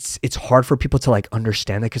it's hard for people to like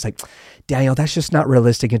understand that, because like, Daniel, that's just not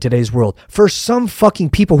realistic in today's world. For some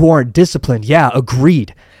fucking people who aren't disciplined, yeah,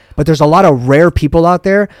 agreed. But there's a lot of rare people out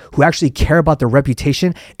there who actually care about their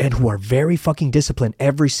reputation and who are very fucking disciplined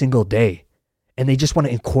every single day. And they just want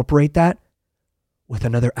to incorporate that with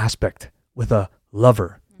another aspect, with a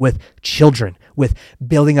lover, with children, with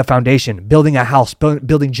building a foundation, building a house,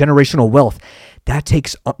 building generational wealth. That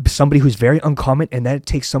takes somebody who's very uncommon, and that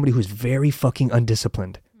takes somebody who's very fucking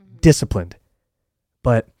undisciplined. Disciplined.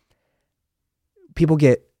 But people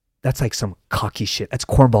get, that's like some cocky shit. That's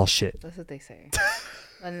cornball shit. That's what they say.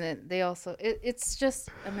 And then they also, it's just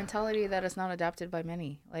a mentality that is not adapted by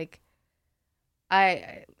many. Like,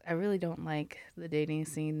 I really don't like the dating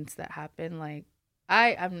scenes that happen. Like,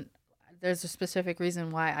 there's a specific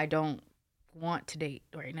reason why I don't want to date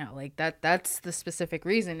right now. Like, that's the specific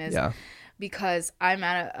reason is because I'm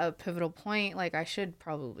at a pivotal point. Like, I should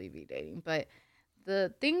probably be dating, but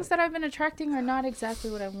the things that I've been attracting are not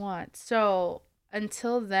exactly what I want. So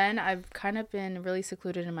until then, I've kind of been really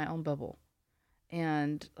secluded in my own bubble.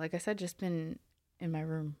 And like I said, just been in my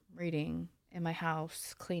room reading, in my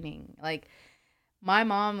house cleaning. Like, my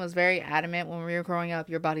mom was very adamant when we were growing up,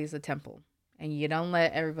 your body's a temple and you don't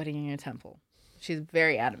let everybody in your temple. She's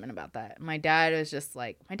very adamant about that. My dad is just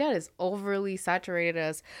like, my dad is overly saturated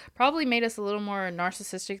us, probably made us a little more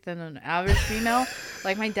narcissistic than an average female.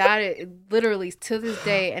 Like, my dad, literally to this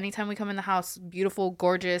day, anytime we come in the house, beautiful,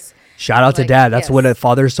 gorgeous. Shout out to dad. That's what a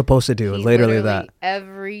father's supposed to do. He literally that.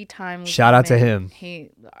 Every time. Shout out to him.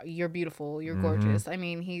 You're beautiful. You're gorgeous. I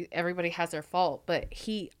mean, everybody has their fault, but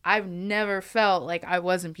I've never felt like I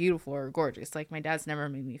wasn't beautiful or gorgeous. Like, my dad's never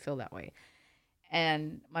made me feel that way.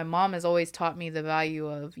 And my mom has always taught me the value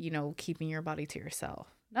of, keeping your body to yourself.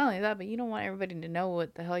 Not only that, but you don't want everybody to know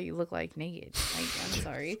what the hell you look like naked. Like, I'm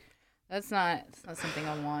sorry. It's not something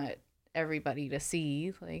I want everybody to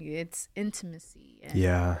see. Like, it's intimacy.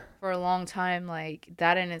 And for a long time, like,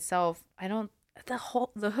 that in itself,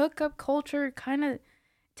 the hookup culture kind of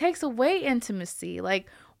takes away intimacy. Like,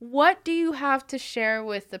 what do you have to share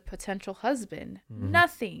with the potential husband?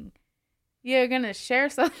 Nothing. You're going to share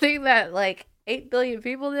something that, like, 8 billion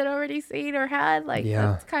people did already seen or had. Like,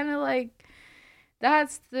 that's kind of like,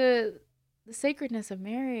 that's the sacredness of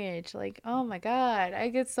marriage. Like, oh my God, I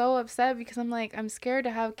get so upset because I'm like, I'm scared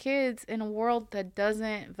to have kids in a world that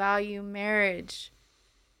doesn't value marriage.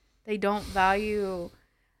 They don't value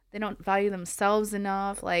themselves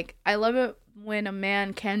enough. Like, I love it when a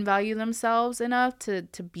man can value themselves enough to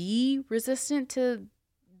be resistant to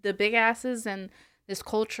the big asses and this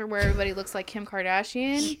culture where everybody looks like Kim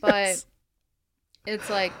Kardashian. But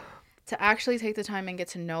it's like, to actually take the time and get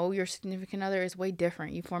to know your significant other is way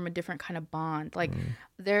different. You form a different kind of bond. Like,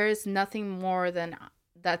 there's nothing more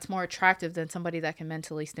that's more attractive than somebody that can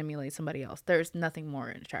mentally stimulate somebody else. There's nothing more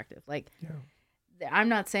attractive. Like, I'm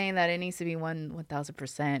not saying that it needs to be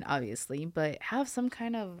 1,000%, obviously, but have some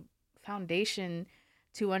kind of foundation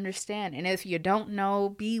to understand. And if you don't know,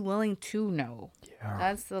 be willing to know.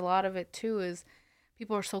 That's a lot of it too, is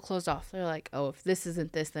people are so closed off. They're like, oh, if this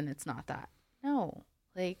isn't this, then it's not that. No.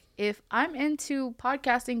 Like, if I'm into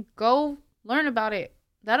podcasting, go learn about it.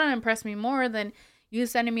 That'll impress me more than you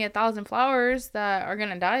sending me 1,000 flowers that are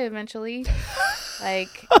gonna die eventually.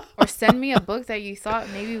 Like, or send me a book that you thought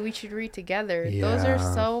maybe we should read together. Those are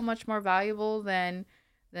so much more valuable than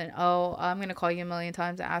oh, I'm gonna call you a million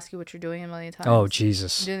times and ask you what you're doing a million times. Oh,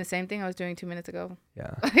 Jesus. I'm doing the same thing I was doing 2 minutes ago.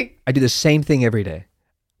 Like, I do the same thing every day.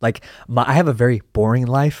 Like, I have a very boring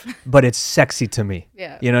life, but it's sexy to me.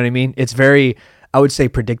 You know what I mean? It's very, I would say,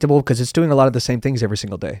 predictable, because it's doing a lot of the same things every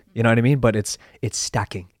single day. You know what I mean? But it's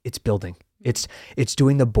stacking. It's building. It's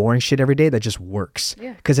doing the boring shit every day that just works.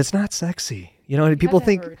 Because it's not sexy. You know, people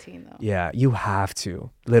think. Have a routine, though. Yeah, you have to.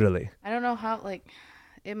 Literally. I don't know how. Like,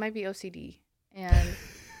 it might be OCD, and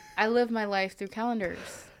I live my life through calendars.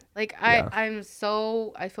 Like, I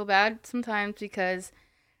feel bad sometimes because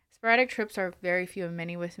sporadic trips are very few and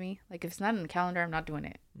many with me. Like, if it's not in the calendar, I'm not doing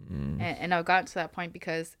it. And I've gotten to that point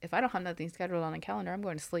because if I don't have nothing scheduled on the calendar, I'm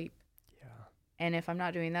going to sleep. And if I'm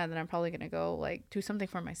not doing that, then I'm probably going to go, like, do something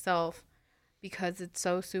for myself, because it's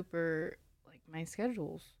so super, like, my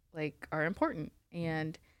schedules, like, are important.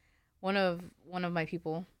 And one of my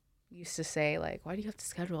people used to say, like, why do you have to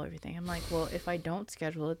schedule everything? I'm like, well, if I don't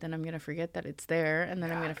schedule it, then I'm going to forget that it's there. And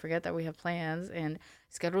then I'm going to forget that we have plans and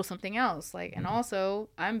schedule something else. Like, and also,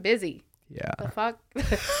 I'm busy. The fuck?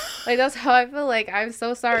 Like, that's how I feel. Like, I'm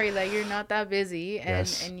so sorry that you're not that busy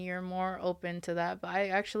and you're more open to that. But I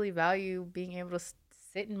actually value being able to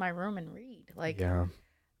sit in my room and read. Like,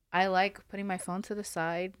 I like putting my phone to the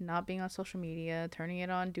side, not being on social media, turning it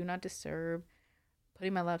on Do Not Disturb,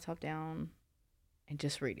 putting my laptop down, and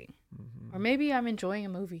just reading. Or maybe I'm enjoying a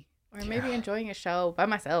movie. Or maybe enjoying a show by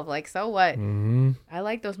myself. Like, so what? I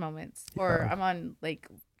like those moments. Or I'm on, like,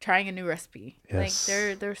 trying a new recipe. Yes.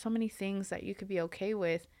 Like, there are so many things that you could be okay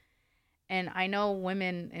with. And I know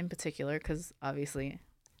women in particular, because obviously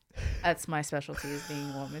that's my specialty, is being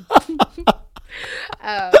a woman.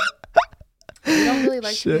 We don't really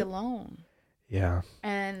like to be alone. Yeah.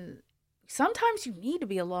 And sometimes you need to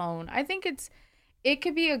be alone. I think it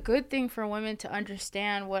could be a good thing for women to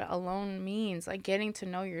understand what alone means, like getting to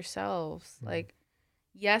know yourselves. Like,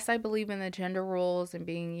 yes, I believe in the gender roles and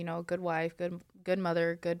being, you know, a good wife, good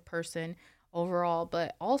mother, good person overall,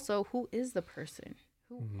 but also, who is the person?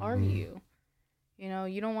 Who are you? You know,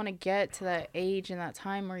 you don't want to get to that age and that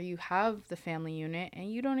time where you have the family unit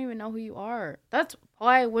and you don't even know who you are. That's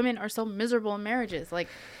why women are so miserable in marriages. Like,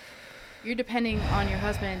 you're depending on your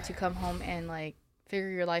husband to come home and, like, figure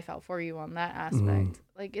your life out for you on that aspect.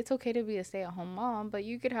 Like, it's okay to be a stay-at-home mom, but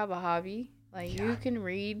you could have a hobby. Like, you can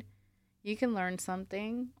read, you can learn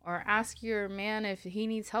something, or ask your man if he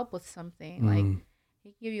needs help with something. Like, he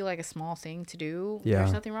can give you, like, a small thing to do.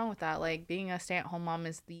 There's nothing wrong with that. Like, being a stay-at-home mom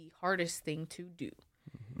is the hardest thing to do.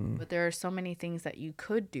 But there are so many things that you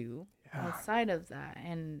could do outside of that.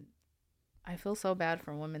 And I feel so bad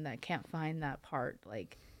for women that can't find that part.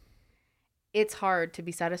 Like, it's hard to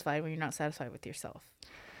be satisfied when you're not satisfied with yourself.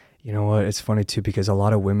 You know what? It's funny too, because a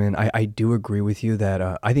lot of women, I do agree with you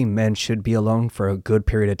that I think men should be alone for a good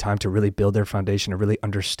period of time to really build their foundation, to really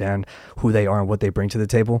understand who they are and what they bring to the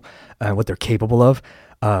table and what they're capable of.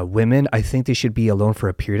 Women, I think they should be alone for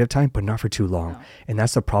a period of time, but not for too long. No. And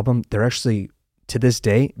that's the problem. They're actually, to this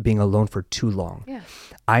day, being alone for too long. Yeah.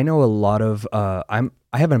 I know a lot of, I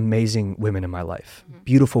have amazing women in my life,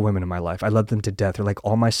 beautiful women in my life. I love them to death. They're like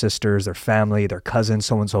all my sisters, their family, their cousins,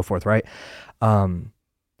 so on and so forth, right?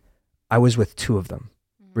 I was with two of them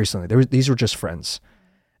recently. These were just friends,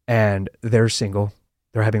 and they're single.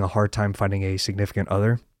 They're having a hard time finding a significant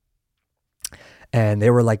other. And they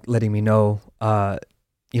were like letting me know,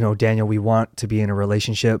 you know, Daniel, we want to be in a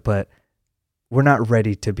relationship, but we're not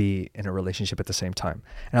ready to be in a relationship at the same time.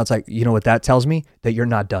 And I was like, you know what that tells me? That you're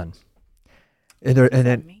not done. And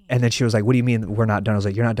then she was like, what do you mean we're not done? I was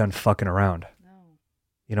like, you're not done fucking around. No.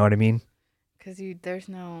 You know what I mean?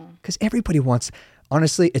 Because everybody wants,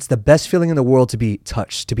 honestly, it's the best feeling in the world to be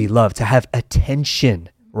touched, to be loved, to have attention,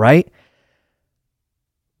 right?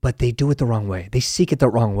 But they do it the wrong way. They seek it the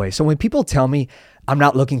wrong way. So when people tell me, I'm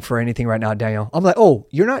not looking for anything right now, Daniel, I'm like, oh,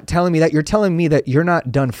 you're not telling me that. You're telling me that you're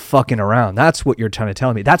not done fucking around. That's what you're trying to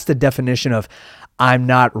tell me. That's the definition of I'm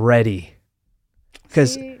not ready.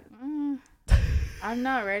 Because I'm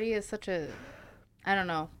not ready is such a, I don't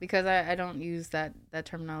know, because I don't use that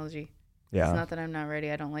terminology. Yeah. It's not that I'm not ready.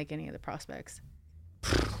 I don't like any of the prospects.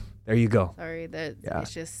 There you go. Sorry,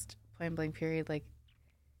 it's just point blank period. Like,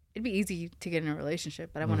 it'd be easy to get in a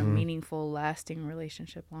relationship, but I want a meaningful, lasting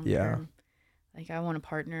relationship long term. Like, I want a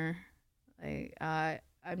partner. Like,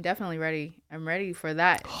 I'm definitely ready. I'm ready for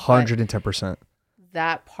that. 110%.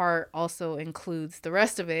 That part also includes the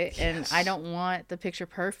rest of it, and I don't want the picture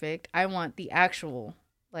perfect. I want the actual.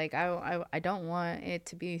 Like, I don't want it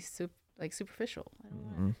to be superficial. I don't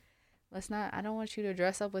want. I don't want you to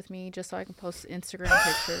dress up with me just so I can post Instagram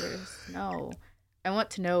pictures. No. I want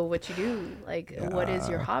to know what you do. Like, what is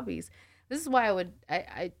your hobbies? This is why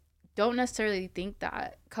I don't necessarily think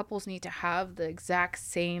that couples need to have the exact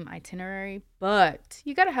same itinerary, but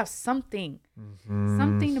you got to have something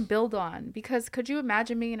to build on. Because could you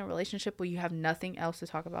imagine being in a relationship where you have nothing else to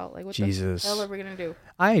talk about? Like, what the hell are we going to do?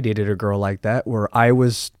 I dated a girl like that where I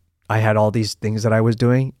had all these things that I was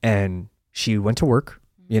doing, and she went to work,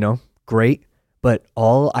 you know, great. But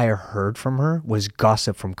all I heard from her was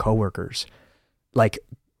gossip from coworkers. Like,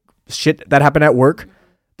 shit that happened at work.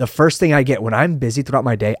 The first thing I get when I'm busy throughout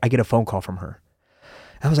my day, I get a phone call from her.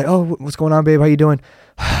 I was like, oh, what's going on, babe? How you doing?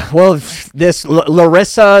 Well, this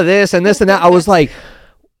Larissa, this and this and that. I was like,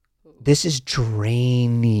 this is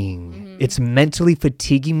draining. It's mentally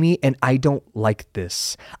fatiguing me, and I don't like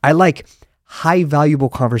this. I like high valuable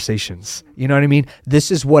conversations. You know what I mean? This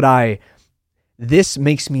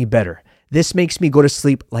makes me better. This makes me go to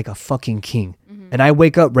sleep like a fucking king. And I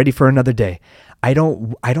wake up ready for another day. I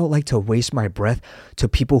don't like to waste my breath to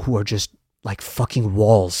people who are just like fucking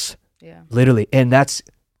walls. Yeah. Literally. And that's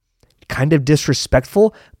kind of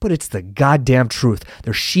disrespectful, but it's the goddamn truth.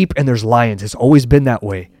 There's sheep and there's lions. It's always been that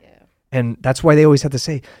way. Yeah. And that's why they always have to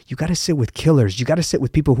say, you got to sit with killers. You got to sit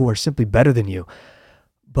with people who are simply better than you.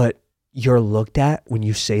 But you're looked at when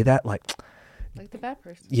you say that like the bad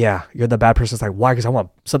person. Yeah. You're the bad person. It's like, why? Because I want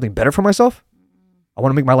something better for myself? I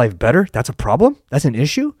want to make my life better? That's a problem? That's an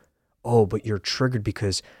issue? Oh, but you're triggered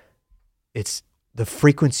because it's the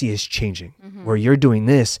frequency is changing where you're doing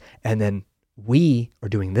this and then we are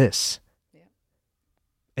doing this. Yeah.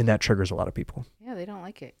 And that triggers a lot of people. Yeah, they don't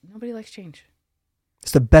like it. Nobody likes change.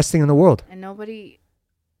 It's the best thing in the world. And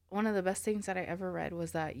one of the best things that I ever read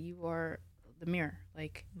was that you are the mirror.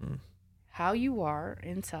 Like how you are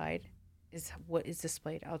inside is what is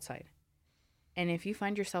displayed outside. And if you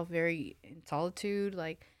find yourself very in solitude,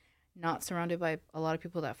 like not surrounded by a lot of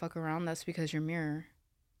people that fuck around, that's because your mirror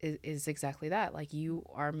is exactly that. Like you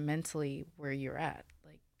are mentally where you're at.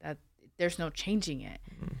 Like that, there's no changing it.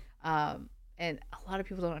 And a lot of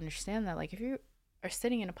people don't understand that. Like if you are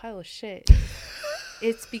sitting in a pile of shit,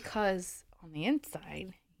 it's because on the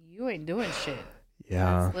inside you ain't doing shit.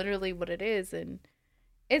 Yeah, that's literally what it is. And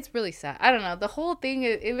it's really sad. I don't know. The whole thing,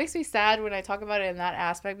 it makes me sad when I talk about it in that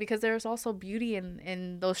aspect, because there's also beauty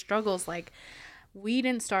in those struggles. Like we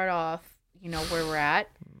didn't start off, where we're at,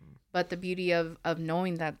 but the beauty of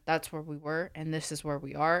knowing that that's where we were and this is where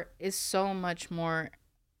we are is so much more.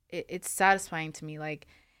 It's satisfying to me. Like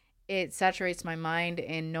it saturates my mind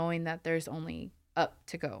in knowing that there's only up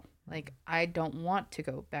to go. Like I don't want to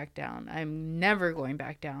go back down. I'm never going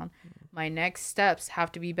back down. My next steps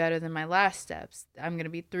have to be better than my last steps. I'm going to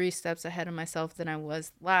be 3 steps ahead of myself than I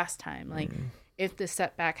was last time. Like if the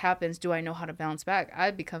setback happens, do I know how to bounce back?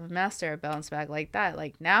 I've become a master at bounce back like that.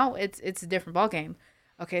 Like now it's a different ballgame.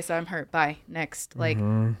 Okay, so I'm hurt. Bye. Next. Like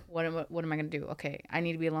what am I going to do? Okay, I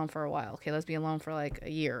need to be alone for a while. Okay, let's be alone for like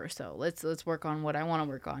a year or so. Let's work on what I want to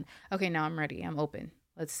work on. Okay, now I'm ready. I'm open.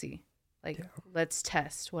 Let's see. Let's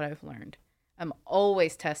test what I've learned. I'm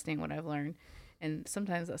always testing what I've learned. And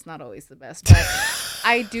sometimes that's not always the best. But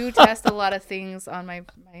I do test a lot of things on my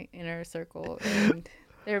inner circle. And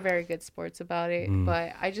they're very good sports about it.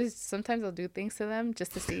 But I just, sometimes I'll do things to them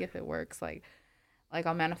just to see if it works. Like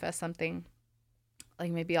I'll manifest something.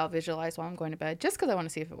 Like maybe I'll visualize while I'm going to bed just because I want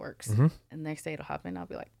to see if it works. And the next day it'll happen. I'll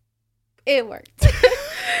be like, it worked.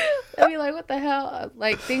 I'll be like, what the hell?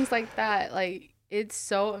 Like things like that. Like, it's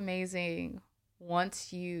so amazing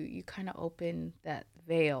once you kind of open that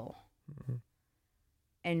veil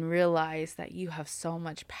and realize that you have so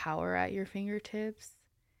much power at your fingertips.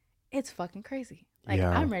 It's fucking crazy. Like,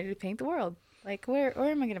 I'm ready to paint the world. Like, where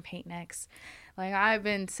am I going to paint next? Like, I've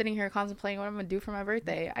been sitting here contemplating what I'm going to do for my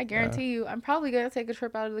birthday. I guarantee you I'm probably going to take a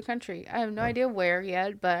trip out of the country. I have no idea where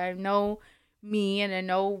yet, but I know me and I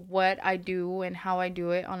know what I do and how I do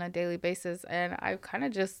it on a daily basis. And I kind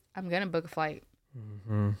of I'm going to book a flight.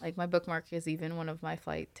 Like my bookmark is even one of my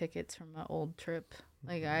flight tickets from an old trip.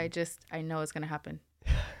 Like I know it's gonna happen,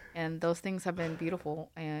 and those things have been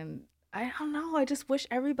beautiful. And I don't know, I just wish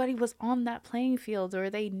everybody was on that playing field, or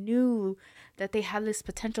they knew that they had this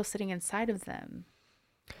potential sitting inside of them.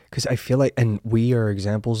 Because I feel like, and we are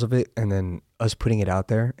examples of it, and then us putting it out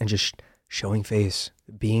there and just showing face,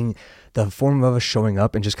 being the form of us showing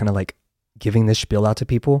up and just kind of like giving this spiel out to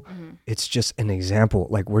people. It's just an example.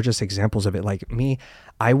 Like we're just examples of it. Like me,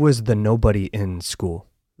 I was the nobody in school.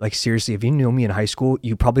 Like seriously, if you knew me in high school,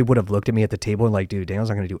 you probably would have looked at me at the table and like, dude, Daniel's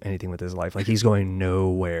not going to do anything with his life. Like he's going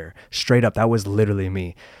nowhere. Straight up. That was literally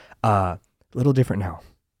me. A little different now.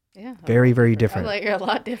 Yeah. Very, very different. Like you're a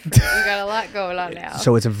lot different. You got a lot going on now.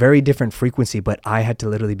 So it's a very different frequency, but I had to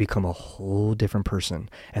literally become a whole different person.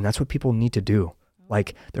 And that's what people need to do.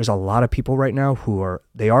 Like there's a lot of people right now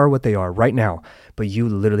they are what they are right now, but you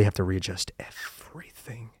literally have to readjust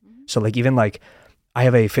everything. So like, even like I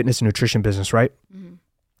have a fitness and nutrition business, right?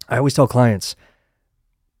 I always tell clients,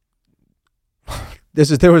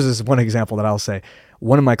 there was this one example that I'll say.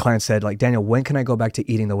 One of my clients said like, Daniel, when can I go back to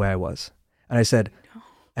eating the way I was? And I said,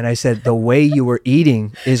 the way you were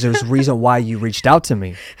eating is there's reason why you reached out to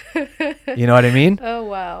me. You know what I mean? Oh,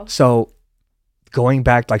 wow. So going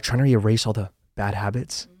back, like trying to erase all the bad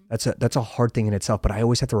habits, that's a hard thing in itself. But I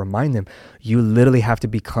always have to remind them, you literally have to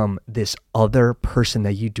become this other person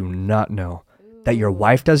that you do not know, that your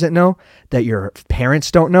wife doesn't know, that your parents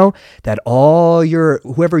don't know, that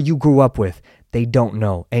whoever you grew up with, they don't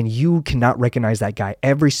know. And you cannot recognize that guy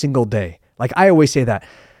every single day. Like I always say that.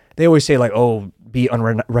 They always say like, oh, be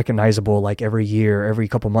unrecognizable like every year, every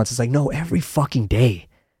couple months. It's like, no, every fucking day.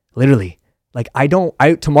 Literally. Like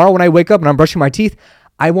tomorrow when I wake up and I'm brushing my teeth,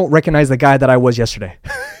 I won't recognize the guy that I was yesterday.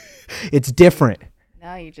 It's different.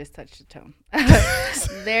 Now you just touched the tone.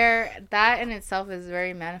 That in itself is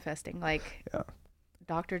very manifesting. Like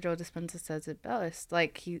Dr. Joe Dispenza says it best.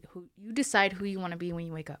 Like you decide who you want to be when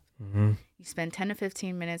you wake up. You spend 10 to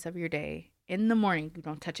 15 minutes of your day in the morning. You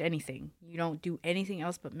don't touch anything. You don't do anything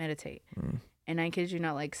else but meditate. And I kid you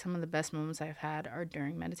not, like some of the best moments I've had are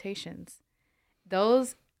during meditations.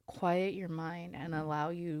 Those quiet your mind and allow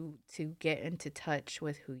you to get into touch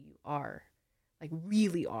with who you are. like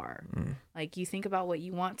really are. Like you think about what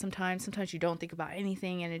you want sometimes you don't think about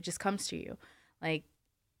anything and it just comes to you. Like,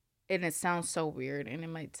 and it sounds so weird and it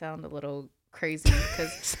might sound a little crazy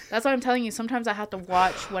because that's what I'm telling you. Sometimes I have to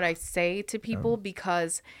watch what I say to people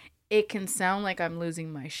because it can sound like I'm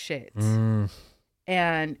losing my shit.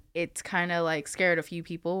 And it's kind of like scared a few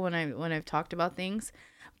people when I've talked about things,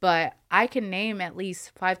 but I can name at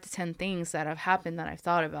least 5 to 10 things that have happened that I've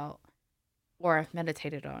thought about or I've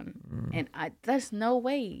meditated on. And there's no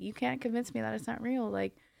way you can't convince me that it's not real.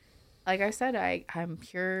 Like I said, I'm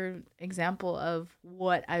pure example of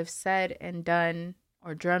what I've said and done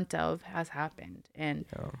or dreamt of has happened. And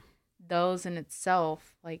those in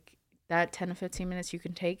itself, like that 10 to 15 minutes you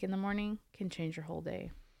can take in the morning can change your whole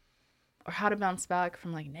day. Or how to bounce back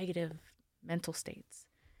from like negative mental states.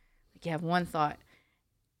 Like you have one thought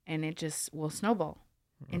and it just will snowball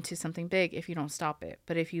into something big if you don't stop it.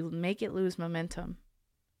 But if you make it lose momentum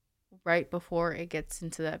right before it gets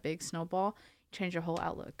into that big snowball, change your whole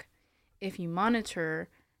outlook. If you monitor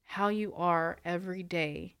how you are every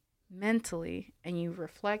day mentally and you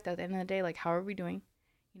reflect at the end of the day, like how are we doing?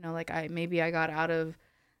 You know, like I got out of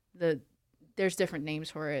there's different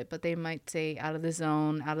names for it, but they might say out of the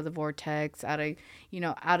zone, out of the vortex, out of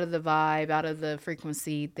the vibe, out of the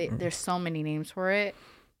frequency. There's so many names for it.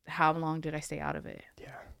 How long did I stay out of it?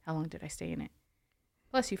 Yeah. How long did I stay in it?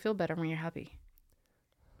 Plus, you feel better when you're happy.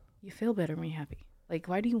 You feel better when you're happy. Like,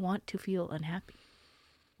 why do you want to feel unhappy?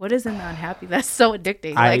 What is an unhappy? That's so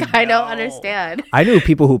addicting. Like, I don't understand. I knew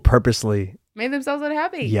people who purposely made themselves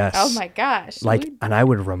unhappy. Yes. Oh my gosh. Like, and I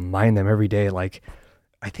would remind them every day, like,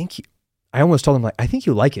 I almost told them, like, I think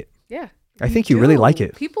you like it. Yeah. I think you really like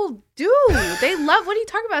it. People do. They love, what are you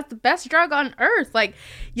talking about? It's the best drug on earth. Like,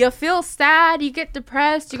 you feel sad, you get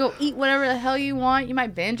depressed, you go eat whatever the hell you want. You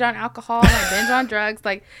might binge on alcohol, might binge on drugs.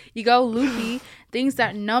 Like, you go loopy, things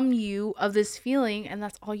that numb you of this feeling, and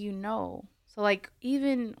that's all you know. So, like,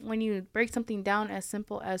 even when you break something down as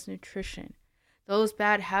simple as nutrition, those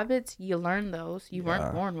bad habits, you learn those. You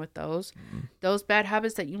weren't born with those. Those bad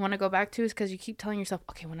habits that you want to go back to is because you keep telling yourself,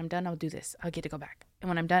 okay, when I'm done, I'll do this. I'll get to go back. And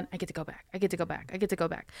when I'm done, I get to go back. I get to go back. I get to go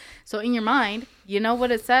back. So in your mind, you know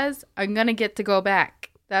what it says? I'm going to get to go back.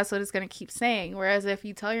 That's what it's going to keep saying. Whereas if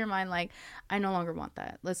you tell your mind, like, I no longer want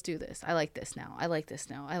that. Let's do this. I like this now. I like this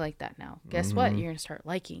now. I like that now. Guess what? You're going to start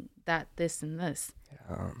liking that, this, and this.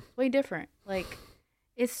 Way different. Like,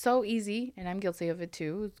 it's so easy, and I'm guilty of it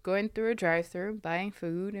too. It's going through a drive-thru, buying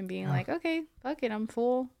food, and being like, okay, fuck it, I'm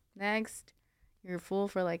full. Next. You're full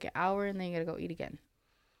for like an hour, and then you got to go eat again.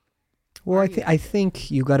 Well, I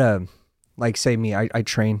think you got to, like, say me, I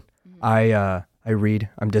train. I read.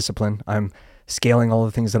 I'm disciplined. I'm scaling all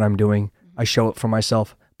the things that I'm doing. I show up for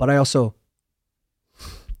myself. But I also,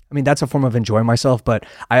 I mean, that's a form of enjoying myself, but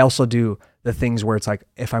I also do the things where it's like,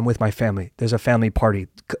 if I'm with my family, there's a family party,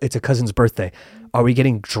 it's a cousin's birthday. Are we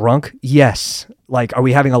getting drunk? Yes. Like, are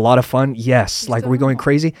we having a lot of fun? Yes. Like, are we going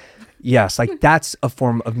crazy? Yes. Like, that's a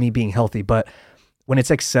form of me being healthy. But when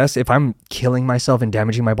it's excess, if I'm killing myself and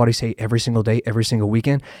damaging my body, say every single day, every single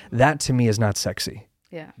weekend, that to me is not sexy.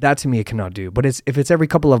 Yeah. That to me, I cannot do. But if it's every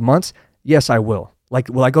couple of months, yes, I will. Like,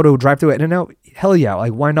 will I go to a drive-thru at In-N-Out? Hell yeah.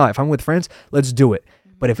 Like, why not? If I'm with friends, let's do it.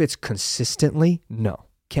 But if it's consistently, no,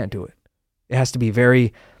 can't do it. It has to be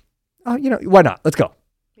very, why not? Let's go.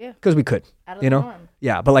 Yeah. Because we could, Out of the norm.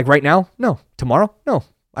 Yeah. But like right now, no. Tomorrow, no.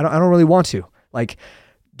 I don't really want to. Like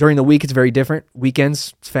during the week, it's very different.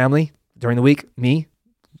 Weekends, it's family. During the week, me,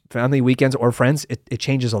 family, weekends, or friends. It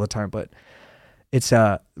changes all the time, but it's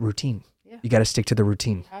a routine. Yeah. You got to stick to the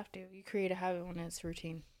routine. You have to. You create a habit when it's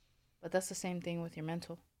routine. But that's the same thing with your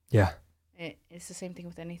mental. Yeah. It's the same thing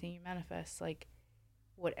with anything you manifest. Like,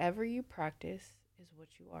 whatever you practice is what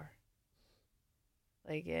you are.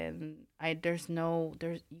 Like, and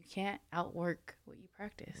you can't outwork what you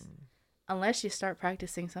practice unless you start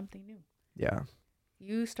practicing something new. Yeah.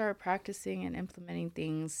 You start practicing and implementing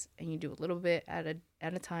things and you do a little bit at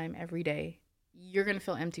a time every day. You're going to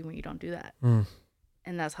feel empty when you don't do that.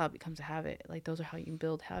 And that's how it becomes a habit. Like, those are how you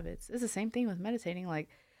build habits. It's the same thing with meditating. Like,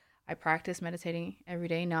 I practice meditating every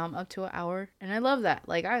day. Now I'm up to an hour. And I love that.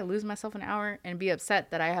 Like, I lose myself an hour and be upset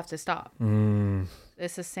that I have to stop.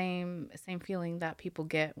 It's the same feeling that people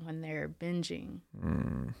get when they're binging.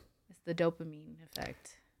 It's the dopamine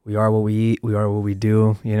effect. We are what we eat. We are what we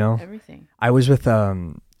do, Everything. I was with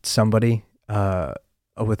somebody,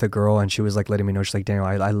 with a girl, and she was like letting me know, she's like, Daniel,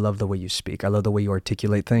 I love the way you speak. I love the way you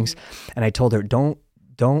articulate things. And I told her, don't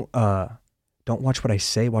watch what I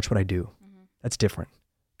say, watch what I do. That's different.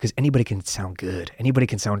 Because anybody can sound good. Anybody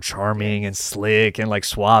can sound charming and slick and like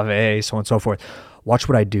suave, so on and so forth. Watch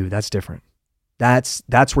what I do. That's different.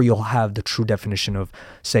 That's where you'll have the true definition of,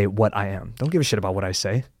 say, what I am. Don't give a shit about what I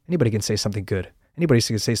say. Anybody can say something good. Anybody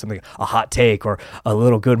can say something, a hot take or a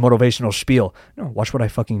little good motivational spiel. No, watch what I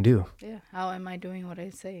fucking do. Yeah. How am I doing what I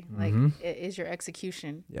say? Like, is your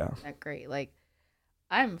execution that great? Like,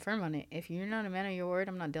 I'm firm on it. If you're not a man of your word,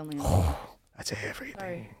 I'm not dealing with you. That's everything.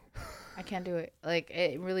 Sorry. I can't do it. Like,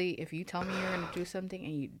 it really, if you tell me you're going to do something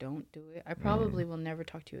and you don't do it, I probably will never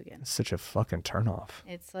talk to you again. It's such a fucking turnoff.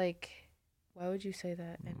 It's like, why would you say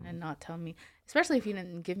that and not tell me? Especially if you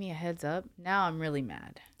didn't give me a heads up. Now I'm really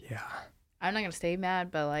mad. Yeah. I'm not going to stay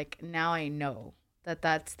mad, but like, now I know that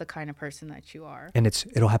that's the kind of person that you are. And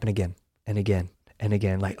it'll happen again and again and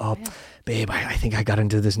again. Like, oh, babe, I think I got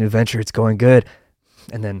into this new venture. It's going good.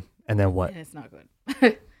 And then what? And it's not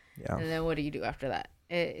good. Yeah. And then what do you do after that?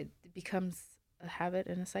 It becomes a habit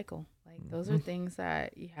and a cycle. Like, those are things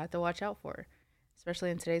that you have to watch out for, especially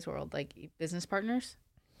in today's world. Like, business partners,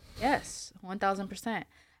 yes, 1000%.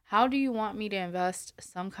 How do you want me to invest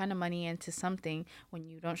some kind of money into something when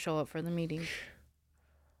you don't show up for the meeting?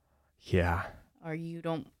 Yeah. Or you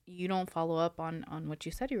don't follow up on what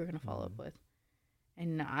you said you were going to follow up with.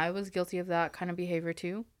 And I was guilty of that kind of behavior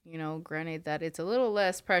too. You know, granted that it's a little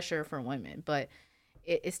less pressure for women, but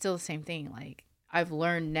it's still the same thing. Like, I've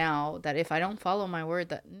learned now that if I don't follow my word,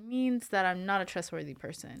 that means that I'm not a trustworthy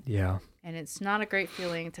person. Yeah. And it's not a great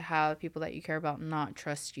feeling to have people that you care about not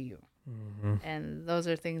trust you. And those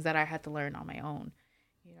are things that I had to learn on my own,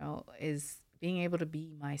 you know, is being able to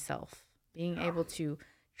be myself, being able to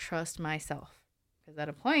trust myself. Because at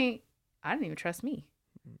a point, I didn't even trust me.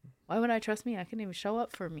 Why would I trust me? I couldn't even show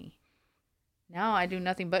up for me. Now I do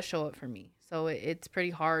nothing but show up for me. So it's pretty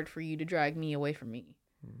hard for you to drag me away from me.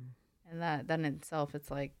 And that in itself,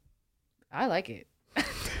 it's like, I like it.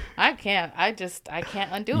 I can't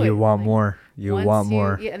undo it. You want like, more. You want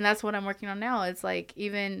more. Yeah, and that's what I'm working on now. It's like,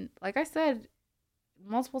 even, like I said,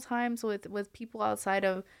 multiple times with people outside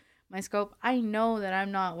of my scope, I know that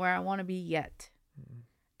I'm not where I want to be yet.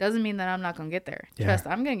 Doesn't mean that I'm not going to get there. Yeah. Trust,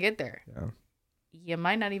 I'm going to get there. Yeah. You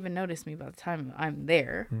might not even notice me by the time I'm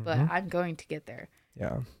there, but I'm going to get there.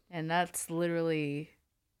 Yeah. And that's literally,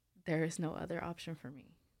 there is no other option for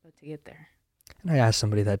me but to get there. And I asked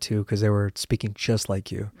somebody that too, because they were speaking just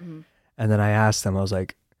like you. And then I asked them, I was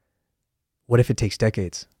like, what if it takes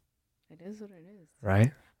decades? It is what it is.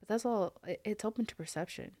 Right? But that's all, it's open to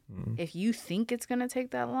perception. If you think it's going to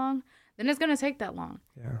take that long, then it's going to take that long.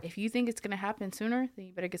 Yeah. If you think it's going to happen sooner, then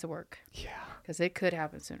you better get to work. Yeah. Because it could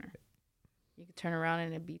happen sooner. You could turn around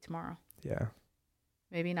and it be tomorrow. Yeah.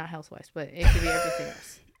 Maybe not health-wise, but it could be everything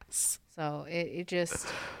else. So it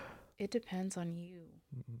depends on you.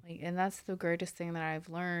 Like, and that's the greatest thing that I've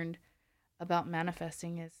learned about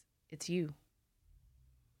manifesting is it's you.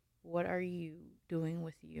 What are you doing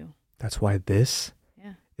with you? That's why this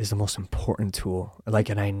is the most important tool. Like,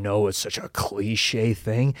 and I know it's such a cliche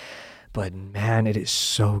thing, but man, it is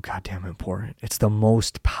so goddamn important. It's the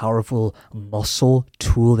most powerful muscle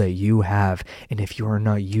tool that you have. And if you are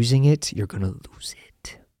not using it, you're going to lose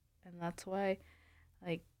it. And that's why,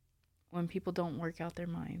 like, when people don't work out their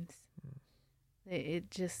minds,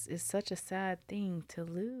 it just is such a sad thing to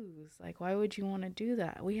lose. Like, why would you want to do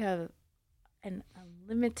that? We have an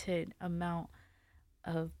unlimited amount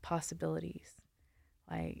of possibilities.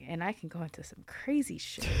 Like, and I can go into some crazy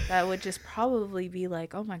shit that would just probably be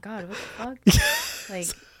like, oh my God, what the fuck? Like,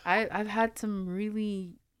 I've had some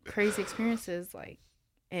really crazy experiences, like,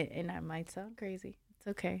 and I might sound crazy. It's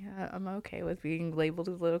okay. I'm okay with being labeled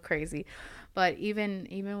a little crazy. But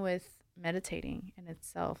even with meditating in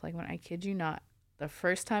itself, like, when I kid you not, the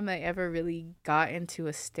first time I ever really got into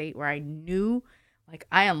a state where I knew, like,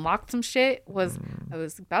 I unlocked some shit was I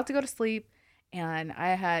was about to go to sleep. And I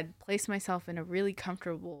had placed myself in a really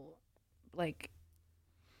comfortable, like,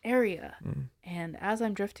 area. And as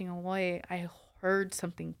I'm drifting away, I heard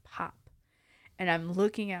something pop. And I'm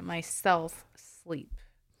looking at myself sleep.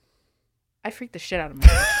 I freaked the shit out of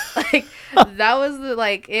myself. Like, that was the,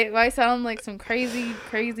 like, it might sound like some crazy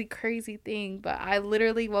thing. But I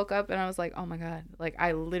literally woke up and I was like, oh my God. Like,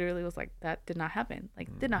 I literally was like, that did not happen.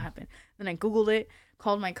 Like, did not happen. Then I Googled it,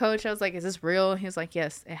 called my coach. I was like, is this real? He was like,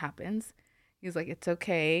 yes, it happens. He was like, it's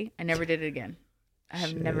okay. I never did it again. I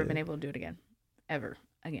have never been able to do it again. Ever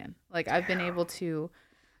again. Like, I've been able to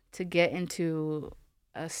get into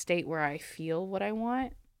a state where I feel what I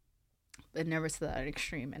want, but never to that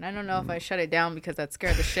extreme. And I don't know if I shut it down because that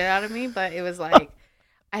scared the shit out of me, but it was like,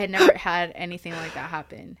 I had never had anything like that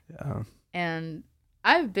happen. Yeah. And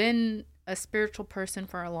I've been a spiritual person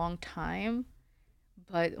for a long time,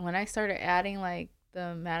 but when I started adding, like,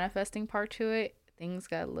 the manifesting part to it, things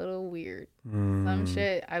got a little weird. Some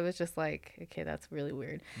shit, I was just like, okay, that's really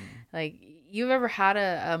weird. Like, you've ever had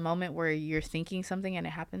a moment where you're thinking something and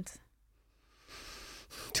it happens?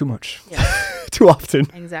 Too much. Yeah. Too often.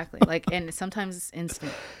 Exactly. Like, and sometimes it's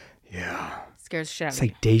instant. Yeah. It scares the shit out It's of you.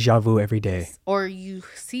 like deja vu every day. Or you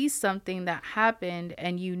see something that happened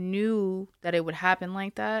and you knew that it would happen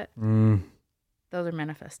like that. Those are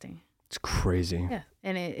manifesting. It's crazy. Yeah.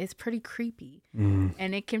 And it's pretty creepy. Mm.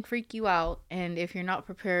 And it can freak you out. And if you're not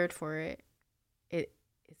prepared for it,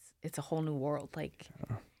 it's a whole new world. Like,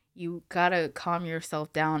 you gotta calm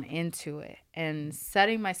yourself down into it. And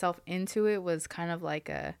setting myself into it was kind of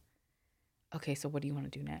like okay, so what do you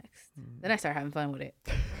want to do next? Then I started having fun with it.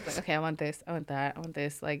 I was like, okay, I want this, I want that, I want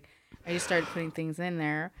this. Like, I just started putting things in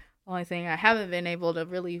there. The only thing I haven't been able to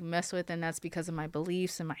really mess with, and that's because of my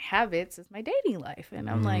beliefs and my habits, is my dating life. And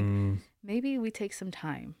I'm like, maybe we take some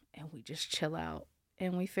time and we just chill out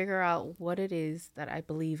and we figure out what it is that I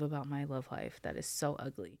believe about my love life that is so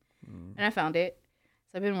ugly. And I found it.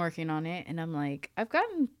 So I've been working on it, and I'm like, I've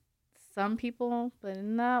gotten some people, but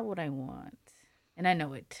not what I want. And I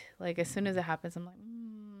know it. Like, as soon as it happens, I'm like,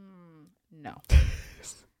 no.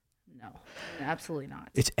 No, absolutely not.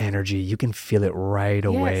 It's energy. You can feel it right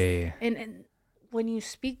away. And when you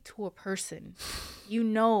speak to a person, you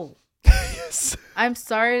know. Yes. I'm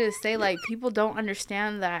sorry to say, like, people don't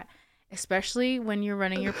understand that, especially when you're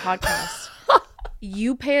running your podcast.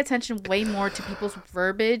 You pay attention way more to people's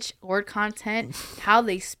verbiage, word content, how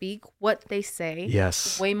they speak, what they say.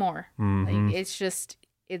 Yes. Way more. Mm-hmm. Like,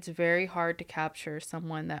 it's very hard to capture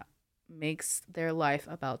someone that makes their life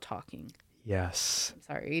about talking. Yes. I'm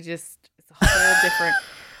sorry. It's a whole different.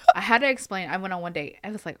 I had to explain. I went on one date.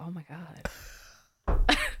 I was like, oh my God.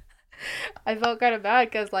 I felt kind of bad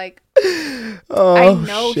because, like, I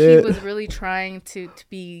know shit. he was really trying to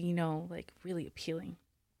be, you know, like, really appealing.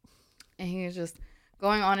 And he was just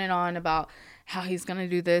going on and on about how he's going to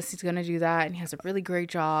do this, he's going to do that, and he has a really great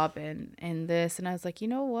job and this. And I was like, you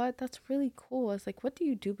know what? That's really cool. I was like, what do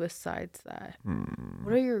you do besides that?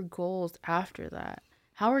 What are your goals after that?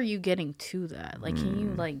 How are you getting to that? Like, can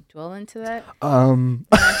you, like, dwell into that?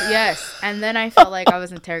 Yes. And then I felt like I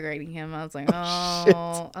was interrogating him. I was like,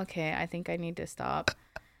 oh, okay, I think I need to stop.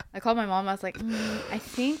 I called my mom. I was like, I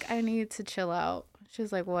think I need to chill out. She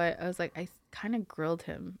was like, what? I was like, I kind of grilled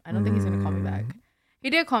him. I don't think he's going to call me back. He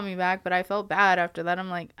did call me back, but I felt bad after that. I'm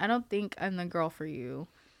like, I don't think I'm the girl for you.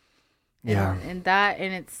 Yeah. And that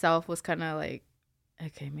in itself was kind of like,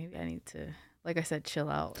 okay, maybe I need to, like I said, chill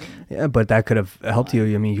out. Yeah, but that could have helped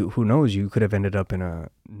you. I mean, who knows? You could have ended up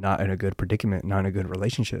not in a good predicament, not in a good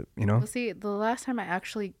relationship, you know? Well, see, the last time I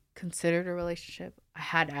actually considered a relationship, I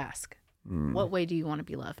had to ask, what way do you want to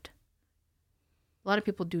be loved? A lot of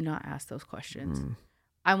people do not ask those questions.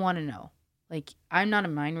 I want to know. Like, I'm not a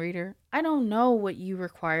mind reader. I don't know what you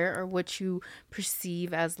require or what you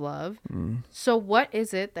perceive as love. So what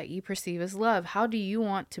is it that you perceive as love? How do you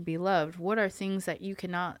want to be loved? What are things that you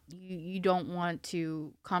don't want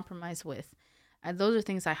to compromise with? And those are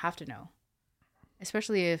things I have to know,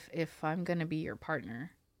 especially if I'm going to be your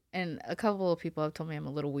partner. And a couple of people have told me I'm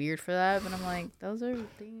a little weird for that, but I'm like, those are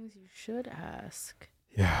things you should ask.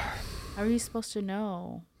 Yeah. How are you supposed to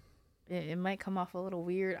know? It might come off a little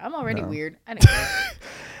weird. I'm already weird. I don't care.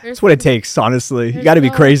 That's what it takes, honestly. You got to be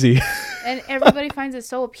crazy. And everybody finds it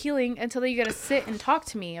so appealing until you got to sit and talk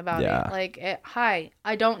to me about it. Like, hi,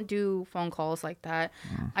 I don't do phone calls like that.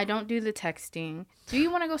 I don't do the texting. Do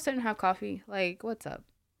you want to go sit and have coffee? Like, what's up?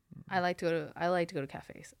 I like to go to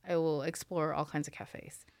cafes. I will explore all kinds of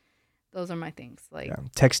cafes. Those are my things. Like,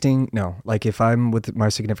 texting, no. Like, if I'm with my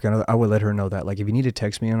significant other, I would let her know that. Like, if you need to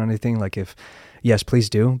text me on anything, like, yes, please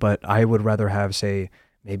do. But I would rather have, say,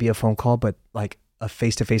 maybe a phone call, but like a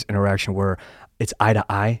face-to-face interaction where it's eye to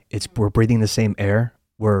eye. We're breathing the same air.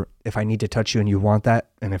 Where if I need to touch you and you want that,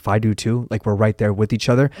 and if I do too, like, we're right there with each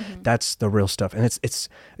other. That's the real stuff. And it's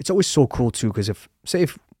always so cool too, because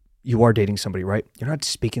if you are dating somebody, right? You're not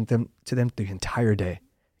speaking to them the entire day.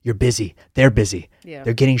 You're busy. They're busy. Yeah.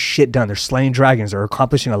 They're getting shit done. They're slaying dragons. They're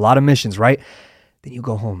accomplishing a lot of missions, right? Then you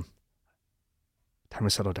go home. Time to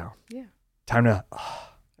settle down. Yeah. Time to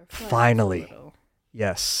finally.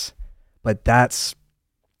 Yes. But that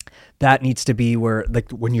needs to be where, like,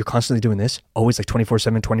 when you're constantly doing this, always like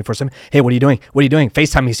 24/7. Hey, what are you doing? What are you doing?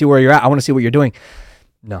 FaceTime me. See where you're at. I want to see what you're doing.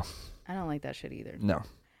 No. I don't like that shit either. No.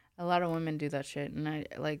 A lot of women do that shit, and I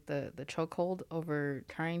like the chokehold over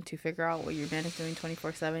trying to figure out what your man is doing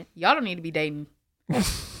 24/7. Y'all don't need to be dating.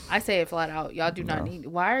 I say it flat out. Y'all do not need.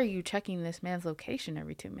 Why are you checking this man's location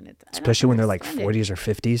every 2 minutes? Especially when they're like 40s or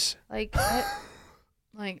 50s.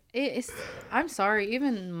 Like, it's. I'm sorry,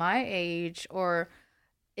 even my age or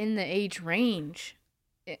in the age range,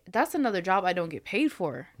 that's another job I don't get paid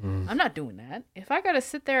for. I'm not doing that. If I gotta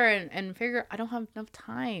sit there and figure, I don't have enough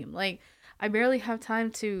time. Like, I barely have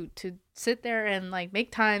time to sit there and like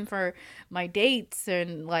make time for my dates.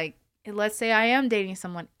 And like, let's say I am dating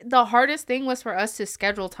someone. The hardest thing was for us to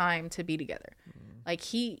schedule time to be together. Like,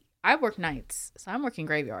 I work nights, so I'm working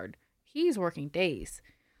graveyard. He's working days.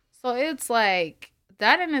 So it's like,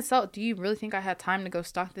 that in itself, do you really think I had time to go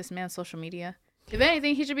stalk this man's social media? If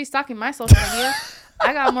anything, he should be stalking my social media.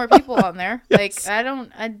 I got more people on there. Like,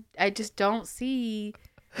 I just don't see,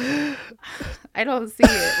 I don't see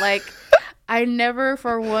it. Like, I never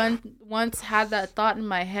for once had that thought in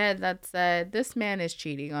my head that said, this man is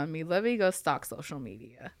cheating on me. Let me go stalk social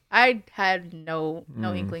media. I had no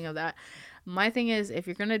inkling of that. My thing is, if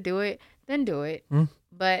you're going to do it, then do it.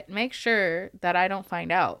 But make sure that I don't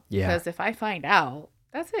find out. Yeah. Because if I find out,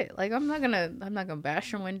 that's it. Like, I'm not gonna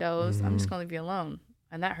bash your windows. I'm just gonna leave you alone.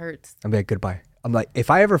 And that hurts. I'm like, goodbye. I'm like,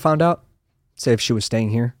 if I ever found out, say if she was staying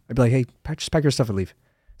here, I'd be like, hey, just pack your stuff and leave.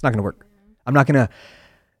 It's not gonna work. I'm not gonna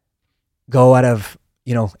go out of,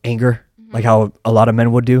 anger, like how a lot of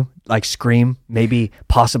men would do, like scream, maybe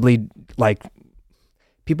possibly like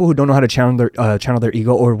people who don't know how to channel their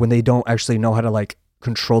ego, or when they don't actually know how to like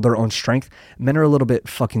control their own strength. Men are a little bit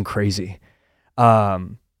fucking crazy.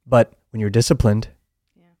 But when you're disciplined,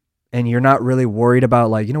 and you're not really worried about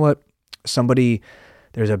like, you know what,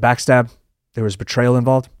 there's a backstab, there was betrayal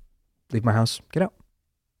involved, leave my house, get out.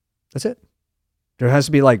 That's it. There has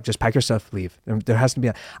to be like, just pack your stuff, leave. There has to be,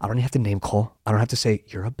 I don't have to name call. I don't have to say,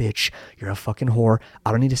 you're a bitch, you're a fucking whore.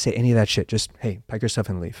 I don't need to say any of that shit. Just, hey, pack your stuff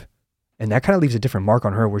and leave. And that kind of leaves a different mark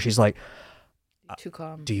on her where she's like, too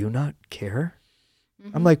calm. Do you not care?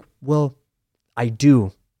 I'm like, well, I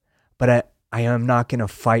do, but I am not going to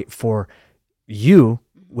fight for you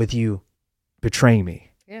with you betraying me.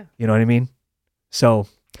 Yeah. You know what I mean? So,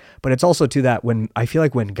 but it's also to that when I feel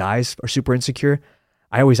like when guys are super insecure,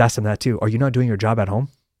 I always ask them that too. Are you not doing your job at home?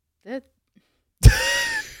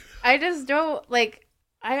 I just don't like,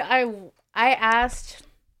 I asked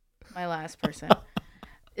my last person,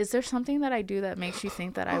 is there something that I do that makes you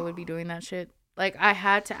think that I would be doing that shit? Like, I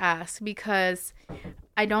had to ask because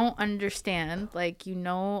I don't understand. Like,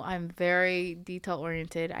 I'm very detail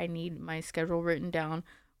oriented. I need my schedule written down.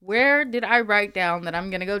 Where did I write down that I'm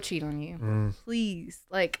going to go cheat on you? Please.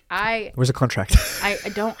 Like, where's the contract? I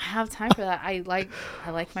don't have time for that. I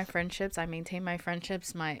like my friendships. I maintain my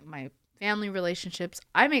friendships, my family relationships.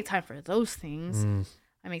 I make time for those things.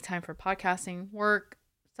 I make time for podcasting, work,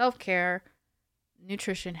 self-care,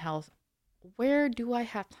 nutrition, health. Where do I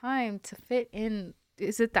have time to fit in?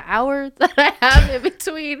 Is it the hour that I have in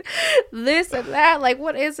between this and that? Like,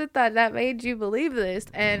 what is it that made you believe this?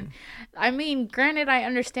 And I mean, granted, I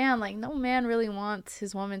understand, like, no man really wants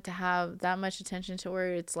his woman to have that much attention to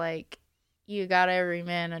where it's like, you got every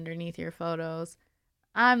man underneath your photos.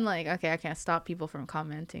 I'm like, okay, I can't stop people from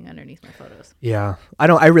commenting underneath my photos. Yeah.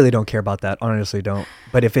 I really don't care about that. Honestly, don't.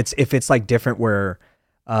 But if it's like different where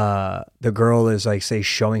the girl is like, say,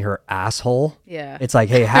 showing her asshole. Yeah. It's like,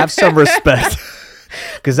 hey, have some respect.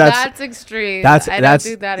 Because that's extreme. I don't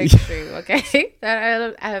do that extreme, okay?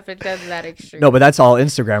 I haven't done that extreme. No, but that's all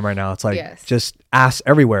Instagram right now. It's like, just ass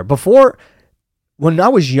everywhere. Before, when I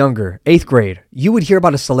was younger, 8th grade, you would hear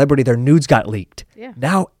about a celebrity, their nudes got leaked. Yeah.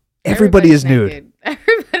 Now, everybody is nude.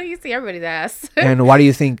 You see everybody's ass. And why do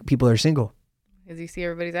you think people are single? Because you see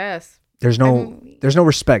everybody's ass. There's no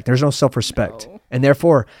respect. There's no self-respect. No. And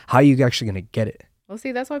therefore, how are you actually going to get it? Well,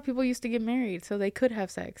 see, that's why people used to get married, so they could have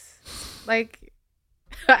sex. Like,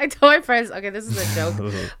 I tell my friends, okay, this is a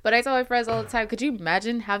joke, but I tell my friends all the time, could you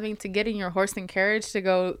imagine having to get in your horse and carriage to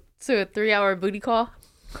go to a 3-hour booty call?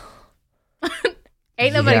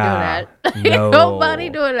 Ain't nobody doing that. No. Ain't nobody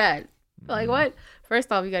doing that. Like, what?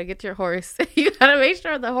 First off, you got to get to your horse. You got to make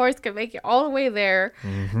sure the horse can make it all the way there.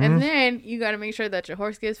 And then you got to make sure that your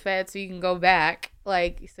horse gets fed so you can go back.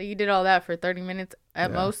 Like, so you did all that for 30 minutes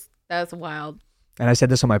at most. That's wild. And I said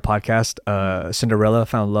this on my podcast, Cinderella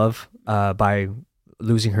found love by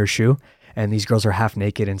losing her shoe, and these girls are half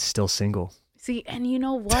naked and still single. See, and you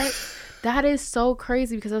know what? That is so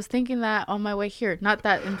crazy because I was thinking that on my way here. Not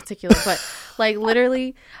that in particular, but like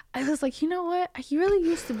literally, I was like, you know what? I really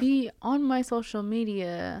used to be on my social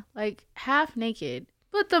media like half naked.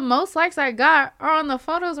 But the most likes I got are on the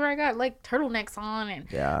photos where I got like turtlenecks on.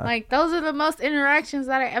 And like those are the most interactions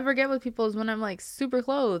that I ever get with people is when I'm like super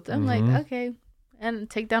clothed. I'm like, okay. And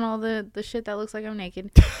take down all the shit that looks like I'm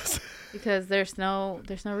naked. Because there's no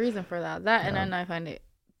reason for that. And then I find it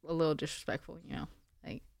a little disrespectful, you know.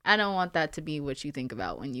 Like, I don't want that to be what you think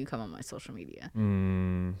about when you come on my social media.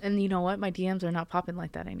 And you know what? My DMs are not popping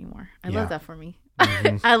like that anymore. I love that for me.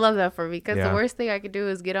 I love that for me because the worst thing I could do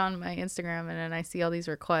is get on my Instagram and then I see all these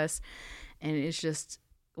requests and it's just,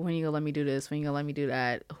 when you gonna let me do this? When you gonna let me do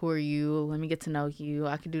that? Who are you? Let me get to know you.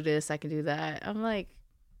 I can do this. I can do that. I'm like,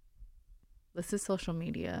 this is social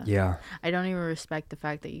media. Yeah. I don't even respect the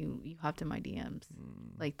fact that you hopped in my DMs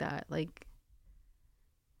like that. Like,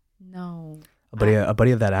 no. A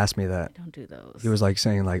buddy of that asked me that. I don't do those. He was like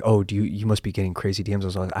saying like, oh, you must be getting crazy DMs. I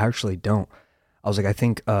was like, I actually don't. I was like,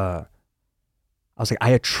 I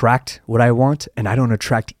attract what I want and I don't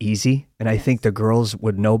attract easy. And I think the girls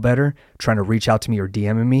would know better trying to reach out to me or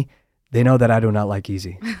DMing me. They know that I do not like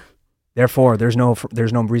easy. Therefore, there's no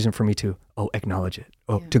reason for me to acknowledge it,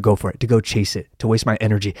 to go for it, to go chase it, to waste my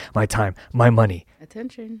energy, my time, my money.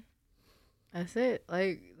 Attention. That's it.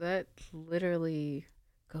 Like, that literally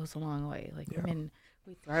goes a long way. Like, women,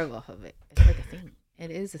 we thrive off of it. It's like a thing.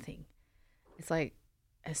 It is a thing. It's like,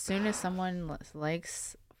 as soon as someone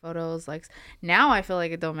likes photos, now I feel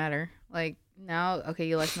like it don't matter. Like, now, okay,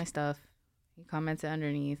 you like my stuff. You comment it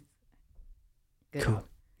underneath. Good. Cool.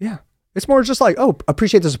 Yeah. It's more just like,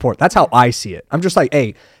 appreciate the support. That's how I see it. I'm just like,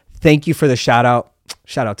 hey, thank you for the shout out.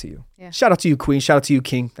 Shout out to you. Yeah. Shout out to you, queen. Shout out to you,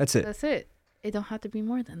 king. That's it. That's it. It don't have to be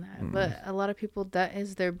more than that. But a lot of people, that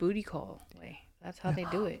is their booty call way. That's how they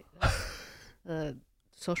do it.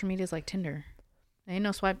 Social media is like Tinder. Ain't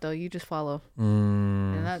no swipe though. You just follow,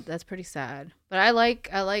 and that's pretty sad. But I like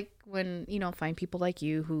when find people like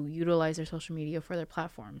you who utilize their social media for their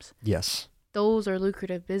platforms. Yes, those are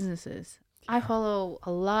lucrative businesses. Yeah. I follow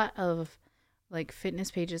a lot of like fitness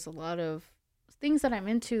pages, a lot of things that I'm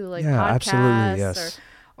into, like podcasts, yes.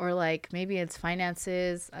 or like maybe it's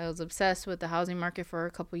finances. I was obsessed with the housing market for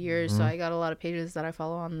a couple years, so I got a lot of pages that I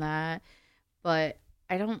follow on that. But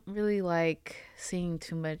I don't really like seeing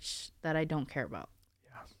too much that I don't care about.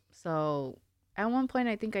 Yeah. So at one point,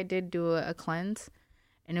 I think I did do a cleanse,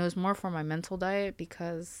 and it was more for my mental diet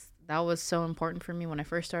because that was so important for me when I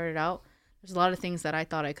first started out. There's a lot of things that I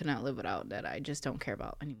thought I could not live without that I just don't care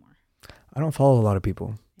about anymore. I don't follow a lot of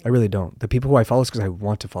people. I really don't. The people who I follow is because I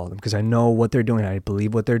want to follow them, because I know what they're doing. I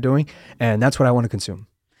believe what they're doing, and that's what I want to consume.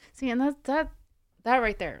 See, and that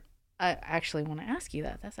right there. I actually want to ask you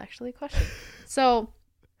that. That's actually a question. So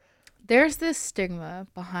there's this stigma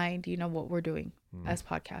behind, what we're doing as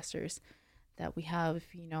podcasters, that we have,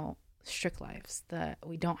 strict lives, that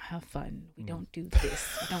we don't have fun. We don't do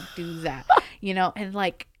this. We don't do that, and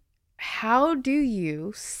like, how do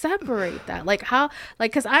you separate that? Like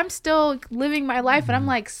because I'm still living my life and I'm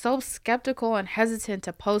like so skeptical and hesitant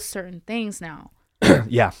to post certain things now.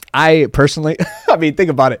 Yeah, I personally, think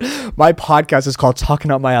about it. My podcast is called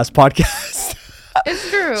Talking Out My Ass Podcast. It's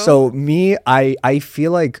true. So me, I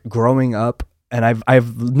feel like growing up, and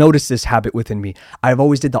I've noticed this habit within me. I've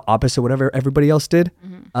always did the opposite, whatever everybody else did,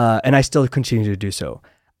 and I still continue to do so.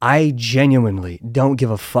 I genuinely don't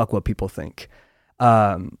give a fuck what people think,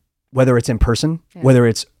 whether it's in person, whether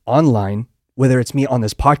it's online, whether it's me on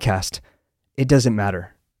this podcast. It doesn't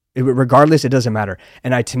matter. Regardless, it doesn't matter.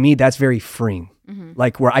 And to me, that's very freeing.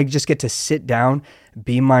 Like, where I just get to sit down,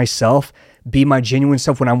 be myself, be my genuine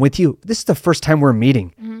self when I'm with you. This is the first time we're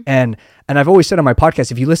meeting. And I've always said on my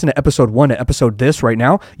podcast, if you listen to episode 1 to episode this right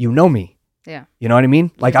now, you know me. Yeah. You know what I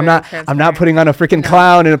mean? Like, I'm not putting on a freaking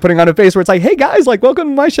clown and putting on a face where it's like, hey guys, like, welcome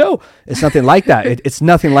to my show. It's nothing like that. It's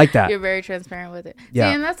nothing like that. You're very transparent with it. Yeah.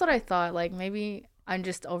 See, and that's what I thought. Like, maybe I'm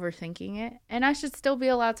just overthinking it, and I should still be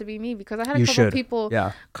allowed to be me, because I had a couple people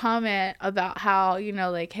comment about how,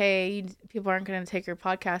 like, hey, people aren't going to take your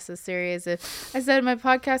podcast as serious. If I said my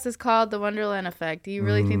podcast is called The Wonderland Effect, do you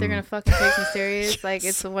really think they're going to fucking take me serious? Yes. Like,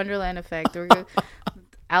 it's the Wonderland Effect. We're good.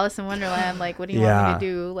 Alice in Wonderland. Like, what do you want me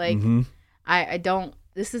to do? Like, I don't.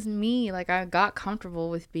 This is me. Like, I got comfortable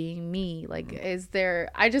with being me. Like,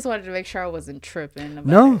 I just wanted to make sure I wasn't tripping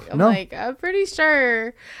about it. I'm like, I'm pretty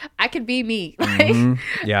sure I could be me. Like,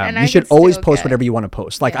 yeah. And you should always post whatever you want to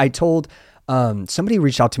post. Like, I told, somebody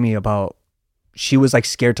reached out to me about, she was like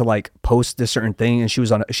scared to like post this certain thing, and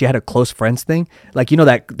she had a close friends thing, like,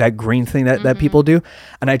 that green thing that people do.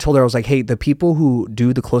 And I told her, I was like, hey, the people who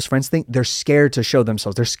do the close friends thing, they're scared to show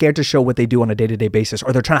themselves. They're scared to show what they do on a day-to-day basis,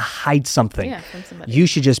 or they're trying to hide something. From somebody. You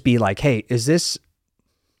should just be like, hey, is this,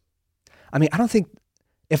 I don't think,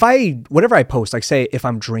 whatever I post, like, say if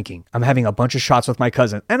I'm drinking, I'm having a bunch of shots with my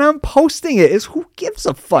cousin and I'm posting it, who gives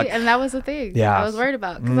a fuck? And that was the thing. Yeah. I was worried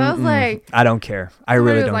about, because I was like, I don't care. I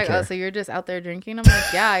really don't care. Oh, so you're just out there drinking? I'm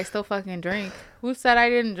like, yeah, I still fucking drink. Who said I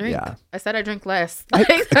didn't drink? Yeah. I said I drink less. Like,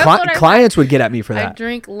 clients would get at me for that. I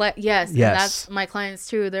drink less. Yes. And that's my clients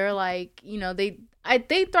too. They're like,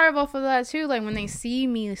 they thrive off of that too. Like when they see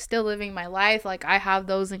me still living my life, like I have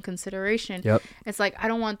those in consideration. Yep. It's like I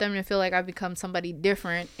don't want them to feel like I've become somebody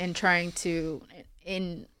different in trying to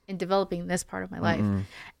in developing this part of my life.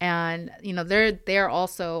 And they're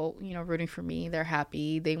also rooting for me. They're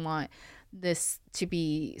happy. They want this to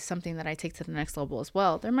be something that I take to the next level as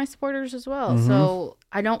well. They're my supporters as well. So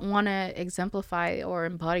I don't want to exemplify or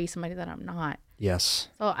embody somebody that I'm not. Yes.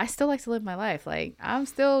 So I still like to live my life. Like I'm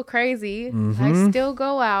still crazy. I still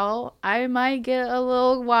go out. I might get a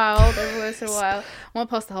little wild every once in a while. I won't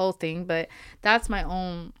post the whole thing, but that's my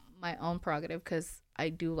own prerogative because I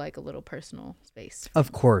do like a little personal space.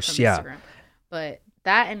 Of course, yeah. Instagram. But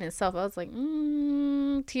that in itself, I was like,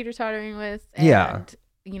 teeter-tottering with. And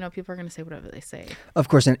people are going to say whatever they say. Of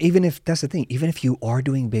course. And even if that's the thing, even if you are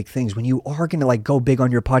doing big things, when you are going to like go big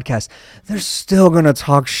on your podcast, they're still going to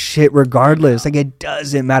talk shit regardless. Like it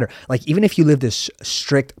doesn't matter. Like even if you live this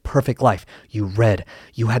strict, perfect life, you had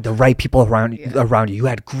the right people around you, you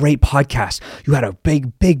had great podcasts, you had a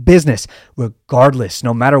big business, regardless,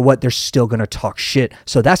 no matter what, they're still going to talk shit.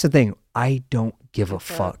 So that's the thing. I don't give a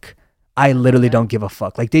fuck. I literally don't give a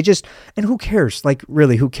fuck. Like they just, and who cares? Like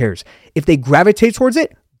really, who cares? If they gravitate towards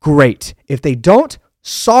it, great. If they don't,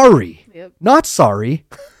 sorry. Yep. Not sorry.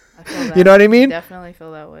 I feel that. You know what I mean? Definitely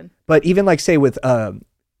feel that one. But even like say with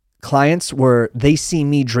clients where they see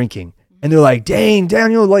me drinking and they're like, dang,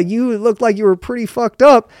 Daniel, like you looked like you were pretty fucked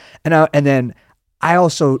up. And then I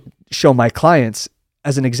also show my clients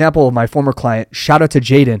as an example of my former client, shout out to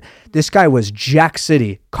Jaden. This guy was Jack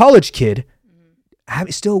City, college kid,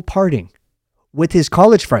 still partying with his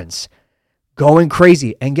college friends, going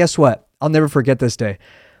crazy. And guess what? I'll never forget this day.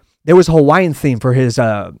 There was a Hawaiian theme for his,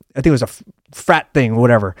 I think it was a frat thing or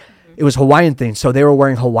whatever. It was Hawaiian thing. So they were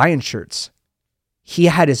wearing Hawaiian shirts. He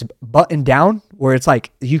had his button down where it's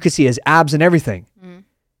like, you could see his abs and everything.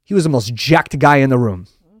 He was the most jacked guy in the room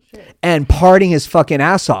and partying his fucking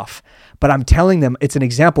ass off. But I'm telling them it's an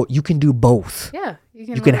example. You can do both. Yeah.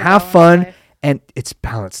 You can have fun. And it's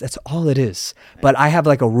balanced. That's all it is. Right. But I have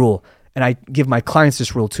like a rule, and I give my clients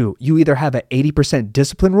this rule too. You either have an 80%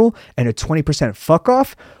 discipline rule and a 20% fuck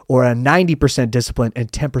off, or a 90% discipline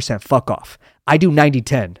and 10% fuck off. I do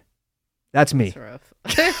 90-10. That's me. That's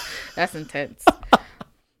rough. That's intense. I'm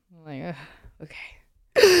like,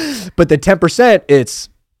 okay. But the 10%, it's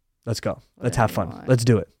let's go. Let's have fun. Let's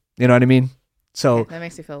do it. You know what I mean? So that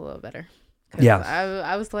makes me feel a little better. Yeah.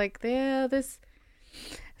 I was like,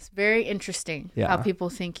 it's very interesting how people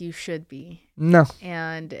think you should be. No.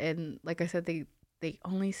 And like I said, they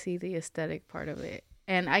only see the aesthetic part of it.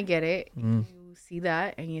 And I get it. You see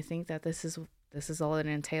that and you think that this is all it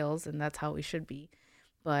entails and that's how we should be.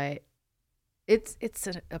 But it's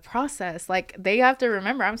a process. Like they have to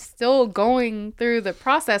remember I'm still going through the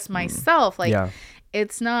process myself. Like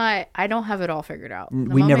it's not, I don't have it all figured out.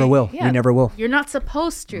 We never will. We never will. You're not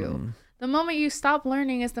supposed to. The moment you stop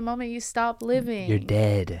learning is the moment you stop living. You're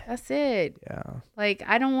dead. That's it. Yeah. Like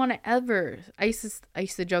I don't want to ever. I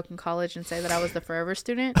used to joke in college and say that I was the forever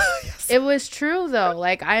student. Yes. It was true though.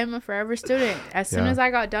 Like I am a forever student. As soon as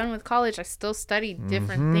I got done with college, I still studied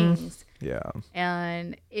different things. Yeah.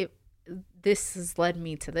 And this has led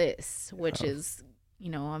me to this, which is,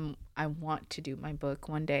 I want to do my book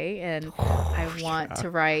one day, and I want to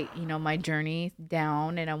write, my journey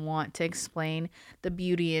down, and I want to explain the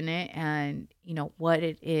beauty in it and, what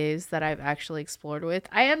it is that I've actually explored with.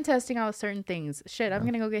 I am testing out certain things. Shit, I'm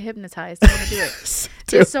going to go get hypnotized. I'm going to do it.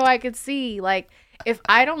 Just so I could see, like, if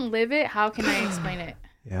I don't live it, how can I explain it?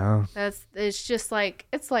 Yeah. It's just like,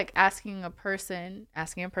 it's like asking a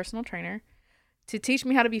personal trainer to teach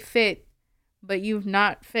me how to be fit, but you've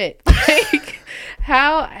not fit. Like,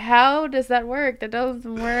 how does that work? That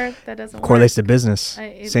doesn't work. That doesn't correlates to business.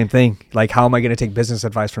 Same thing. Like, how am I going to take business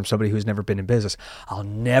advice from somebody who's never been in business? I'll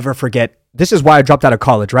never forget. This is why I dropped out of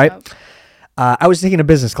college, right? I was taking a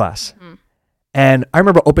business class. And I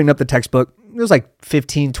remember opening up the textbook. It was like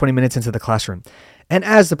 15, 20 minutes into the classroom. And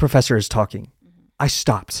as the professor is talking, I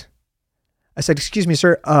stopped. I said, "Excuse me,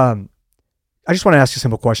 sir. I just want to ask you a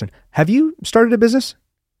simple question. Have you started a business?"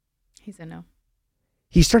 He said no.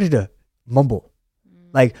 He started to mumble.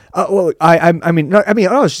 Like, well, it's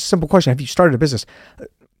just a simple question. Have you started a business?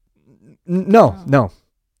 No.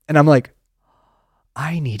 And I'm like,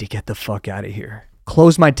 I need to get the fuck out of here.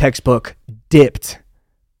 Closed my textbook, dipped.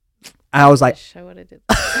 And I was like, I would have did.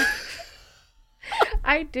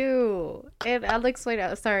 I do. And I'll explain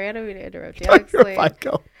out. Sorry, I don't mean to interrupt you. I'll explain. You're fine,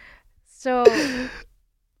 go. So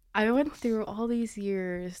I went through all these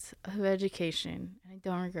years of education. I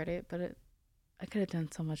don't regret it, but I could have done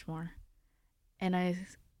so much more. And I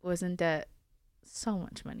was in debt so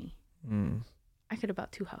much money. I could have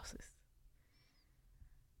bought 2 houses.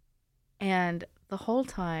 And the whole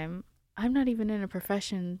time, I'm not even in a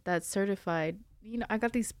profession that's certified. I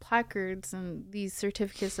got these placards and these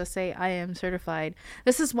certificates that say I am certified.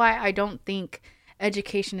 This is why I don't think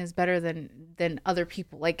education is better than other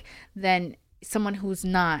people, like than someone who's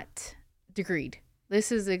not degreed.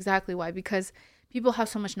 This is exactly why, because people have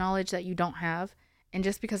so much knowledge that you don't have. And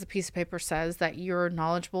just because a piece of paper says that you're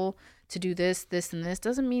knowledgeable to do this, this, and this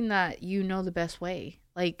doesn't mean that you know the best way.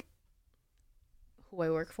 Like who I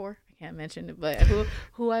work for, I can't mention it, but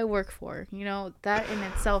who I work for, that in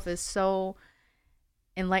itself is so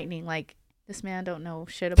enlightening. Like, this man don't know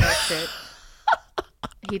shit about shit.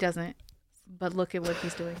 He doesn't. But look at what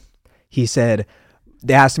he's doing. He said,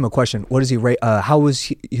 they asked him a question. What is he? How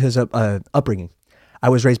was his upbringing? I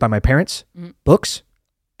was raised by my parents, books,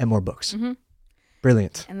 and more books. Mm-hmm.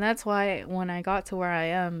 Brilliant. And that's why when I got to where I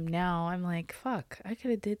am now, I'm like, fuck, I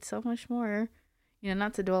could have did so much more.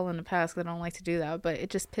 Not to dwell in the past, because I don't like to do that, but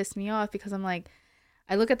it just pissed me off because I'm like,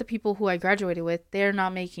 I look at the people who I graduated with, they're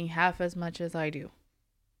not making half as much as I do.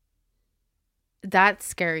 That's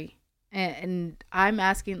scary. And I'm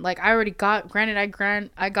asking, like, I already got,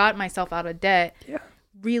 I got myself out of debt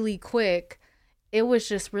really quick. It was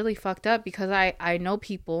just really fucked up because I know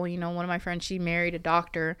people, one of my friends, she married a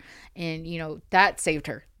doctor and, that saved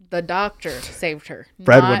her. The doctor saved her.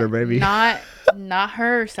 Breadwinner, baby. Not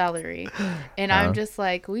her salary. And I'm just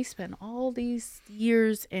like, we spent all these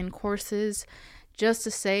years in courses just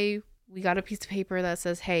to say we got a piece of paper that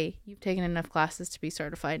says, hey, you've taken enough classes to be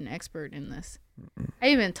certified and expert in this. I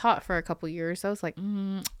even taught for a couple years. I was like,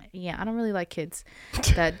 yeah, I don't really like kids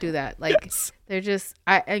that do that. Like, they're just,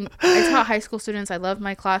 I taught high school students. I love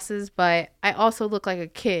my classes, but I also look like a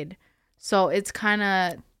kid. So it's kind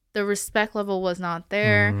of, the respect level was not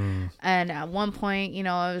there. And at one point,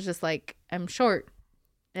 I was just like, I'm short.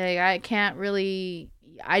 Like, I can't really,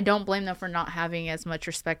 I don't blame them for not having as much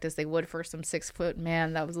respect as they would for some 6-foot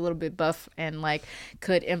man that was a little bit buff and like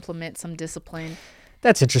could implement some discipline.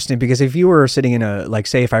 That's interesting because if you were sitting in a, like,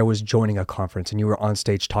 say if I was joining a conference and you were on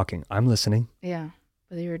stage talking, I'm listening. Yeah,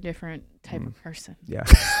 but you're a different type of person. Yeah.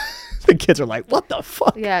 The kids are like, what the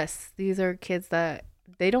fuck? Yes, these are kids that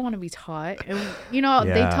they don't want to be taught. And, they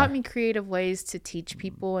taught me creative ways to teach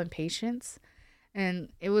people and patience. And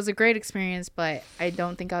it was a great experience, but I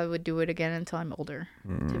don't think I would do it again until I'm older,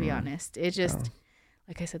 to be honest. It just...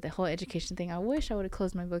 Like I said, the whole education thing, I wish I would have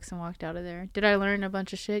closed my books and walked out of there. Did I learn a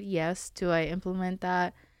bunch of shit? Yes. Do I implement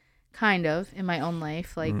that? Kind of, in my own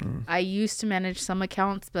life. Like, I used to manage some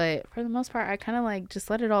accounts, but for the most part, I kind of like just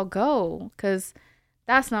let it all go because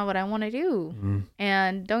that's not what I want to do.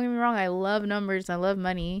 And don't get me wrong, I love numbers. I love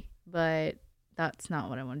money, but that's not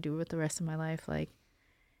what I want to do with the rest of my life. Like,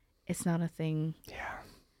 it's not a thing. Yeah.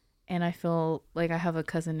 And I feel like I have a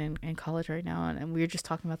cousin in college right now, and we were just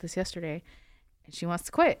talking about this yesterday. And she wants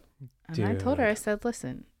to quit. And I told her, I said,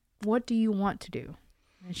 listen, what do you want to do?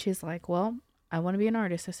 And she's like, well, I want to be an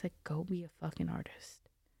artist. I said, go be a fucking artist.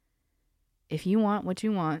 If you want what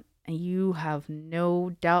you want and you have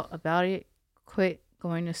no doubt about it, quit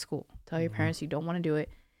going to school. Tell your parents you don't want to do it.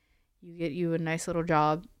 You get you a nice little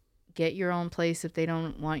job. Get your own place. If they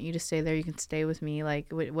don't want you to stay there, you can stay with me.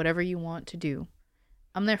 Like, whatever you want to do.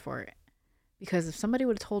 I'm there for it. Because if somebody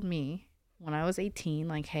would have told me when I was 18,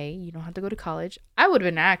 like, hey, you don't have to go to college, I would have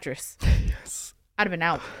been an actress. Yes. I'd have been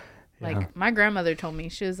out. Yeah. Like, my grandmother told me,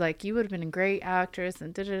 she was like, you would have been a great actress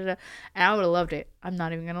and da-da-da-da. And I would have loved it. I'm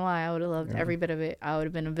not even going to lie. I would have loved every bit of it. I would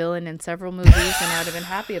have been a villain in several movies and I would have been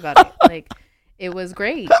happy about it. Like, it was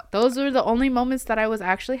great. Those were the only moments that I was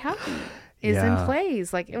actually happy is in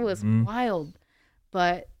plays. Like, it was wild.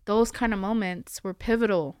 But those kind of moments were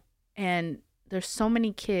pivotal. And there's so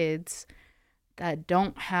many kids that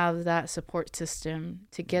don't have that support system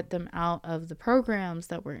to get them out of the programs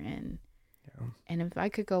that we're in. Yeah. And if I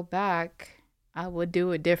could go back, I would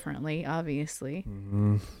do it differently, obviously.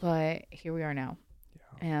 But here we are now.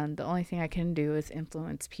 Yeah. And the only thing I can do is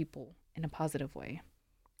influence people in a positive way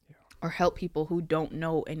or help people who don't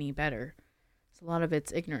know any better. So a lot of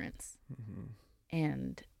it's ignorance.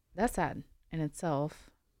 And that's sad in itself,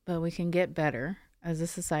 but we can get better. As a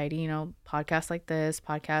society, podcasts like this,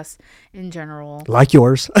 podcasts in general. Like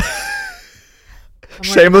yours.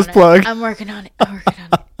 Shameless plug. I'm working on it.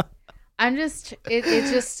 I'm just, it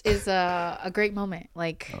just is a great moment.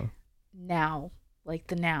 Like now, like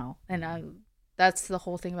the now. And that's the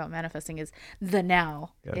whole thing about manifesting is the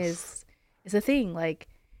now is a thing. Like,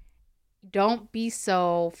 don't be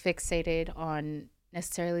so fixated on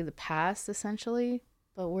necessarily the past, essentially,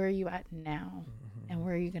 but where are you at now and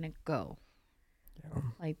where are you going to go?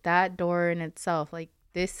 Like, that door in itself, like,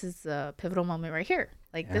 this is a pivotal moment right here.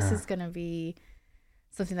 Like, this is going to be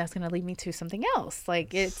something that's going to lead me to something else.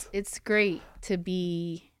 Like it's great to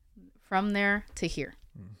be from there to here.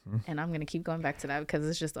 And I'm going to keep going back to that because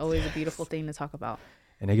it's just always a beautiful thing to talk about.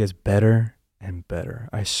 And it gets better and better.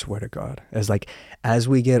 I swear to God. As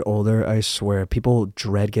we get older, I swear, people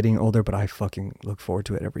dread getting older, but I fucking look forward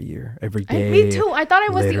to it every year, every day. Me too. I thought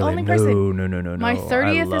I was the only person. No. My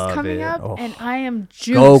 30th is coming up, and I am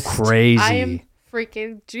juiced. Go crazy. I am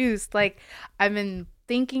freaking juiced. Like, I've been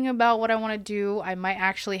thinking about what I want to do. I might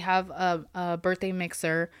actually have a birthday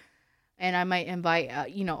mixer, and I might invite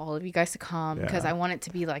all of you guys to come because I want it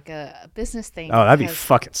to be like a business thing. Oh, that'd be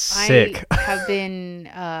fucking sick. I have been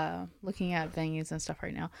looking at venues and stuff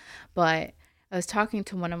right now, but I was talking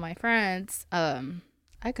to one of my friends. I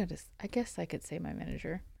guess I could say my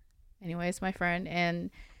manager. Anyways, my friend,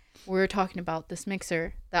 and we were talking about this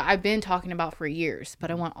mixer that I've been talking about for years,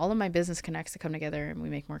 but I want all of my business connects to come together and we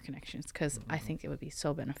make more connections because I think it would be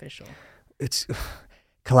so beneficial. It's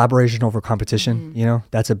collaboration over competition,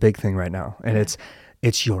 that's a big thing right now. And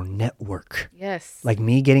it's your network. Yes. Like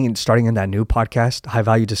me starting in that new podcast, High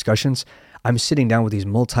Value Discussions, I'm sitting down with these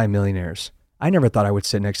multimillionaires. I never thought I would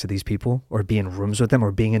sit next to these people or be in rooms with them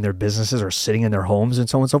or being in their businesses or sitting in their homes and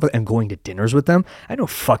so on and so forth and going to dinners with them. I had no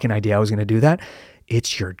fucking idea I was going to do that.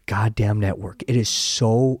 It's your goddamn network. It is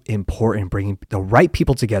so important bringing the right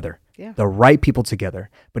people together. Yeah. The right people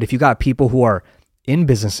together. But if you got people who are in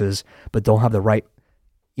businesses but don't have the right,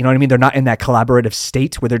 you know what I mean? They're not in that collaborative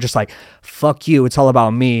state where they're just like, fuck you, it's all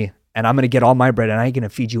about me and I'm going to get all my bread and I ain't going to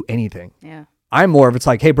feed you anything. Yeah. I'm more of, it's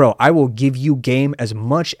like, hey bro, I will give you game as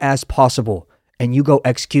much as possible and you go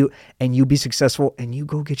execute and you be successful and you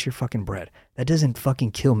go get your fucking bread. That doesn't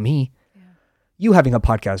fucking kill me. Yeah. You having a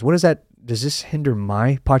podcast, what is that? Does this hinder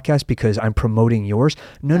my podcast because I'm promoting yours?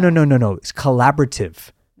 No. It's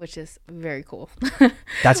collaborative. Which is very cool.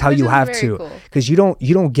 That's how you have to. Because you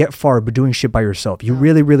don't get far by doing shit by yourself. You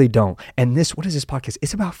really, really don't. And what is this podcast?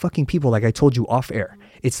 It's about fucking people, like I told you off air.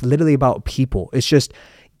 It's literally about people. It's just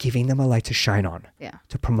giving them a light to shine on. Yeah.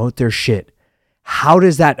 To promote their shit. How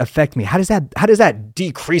does that affect me? How does that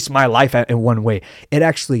decrease my life in one way? It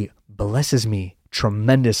actually blesses me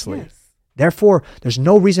tremendously. Yes. Therefore, there's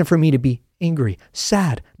no reason for me to be angry,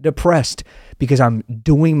 sad, depressed, because I'm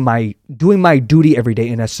doing my duty every day,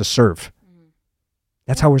 and that's to serve.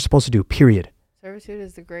 That's how we're supposed to do, period. Servitude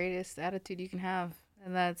is the greatest attitude you can have,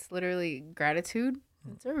 and that's literally gratitude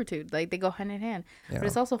and servitude. Like, they go hand in hand, but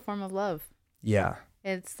it's also a form of love. Yeah.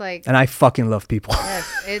 It's like... And I fucking love people.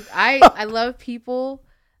 Yes. I love people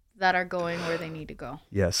that are going where they need to go.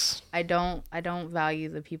 Yes. I don't value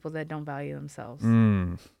the people that don't value themselves.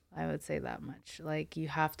 I would say that much. Like, you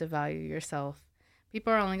have to value yourself.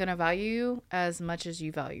 People are only going to value you as much as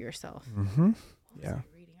you value yourself. Mm-hmm. Yeah.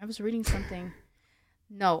 I was reading something.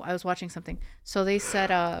 No, I was watching something. So they said,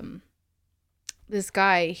 this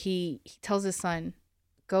guy, he tells his son,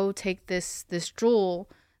 go take this jewel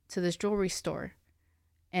to this jewelry store.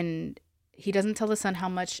 And he doesn't tell the son how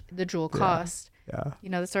much the jewel cost. Yeah. You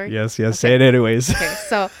know the story? Yes. Okay. Say it anyways. Okay,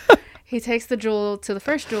 so... He takes the jewel to the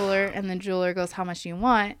first jeweler, and the jeweler goes, how much do you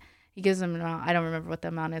want? He gives him an amount. I don't remember what the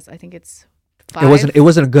amount is. I think it's $5. It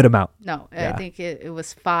wasn't a good amount. No, I think it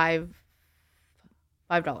was $5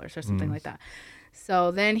 or something like that.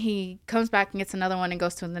 So then he comes back and gets another one and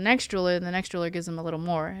goes to the next jeweler, and the next jeweler gives him a little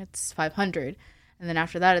more. It's $500. And then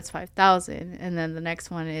after that, it's $5,000. And then the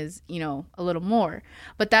next one is, a little more.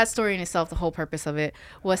 But that story in itself, the whole purpose of it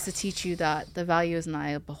was to teach you that the value is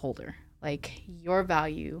not a beholder. Like, your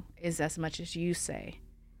value is as much as you say.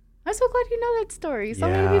 I'm so glad you know that story. So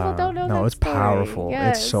many people don't know that story. No, it's powerful.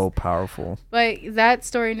 Yes. It's so powerful. But that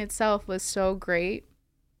story in itself was so great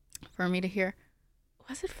for me to hear.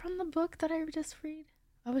 Was it from the book that I was just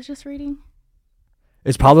reading?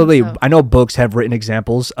 It's probably, I know books have written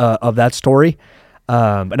examples of that story.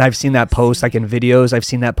 And I've seen that post like in videos. I've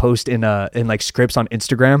seen that post in like scripts on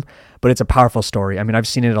Instagram, but it's a powerful story. I mean, I've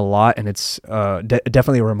seen it a lot, and it's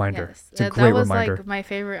definitely a reminder. Yes. It's a great reminder. Like my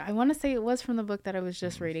favorite. I want to say it was from the book that I was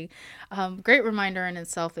just reading. Great reminder in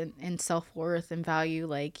itself, in self-worth and value.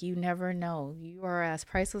 Like, you never know. You are as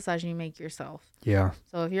priceless as you make yourself. Yeah.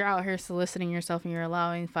 So if you're out here soliciting yourself and you're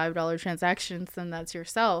allowing $5 transactions, then that's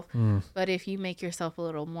yourself. But if you make yourself a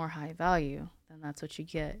little more high value, then that's what you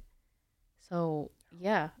get. So,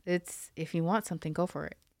 yeah, it's, if you want something, go for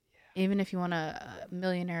it. Yeah. Even if you want a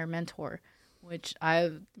millionaire mentor, which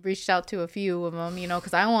I've reached out to a few of them,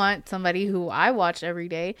 because I want somebody who I watch every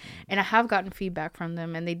day, and I have gotten feedback from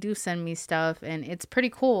them, and they do send me stuff, and it's pretty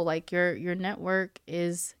cool. Like, your network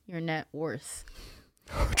is your net worth.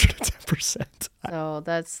 110%. So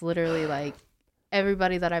that's literally like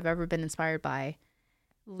everybody that I've ever been inspired by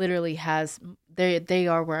literally has, they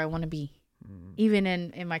are where I want to be. even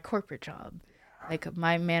in my corporate job. Like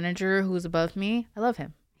my manager who's above me, I love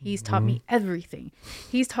him. He's taught me everything.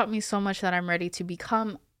 He's taught me so much that I'm ready to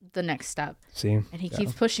become the next step. See? And he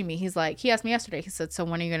keeps pushing me. He's like, he asked me yesterday, he said, so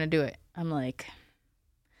when are you going to do it? I'm like,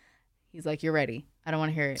 he's like, you're ready. I don't want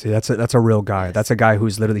to hear it. See, that's a real guy. Yes. That's a guy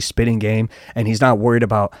who's literally spitting game, and he's not worried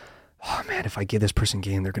about, oh man, if I give this person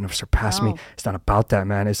game, they're going to surpass me. It's not about that,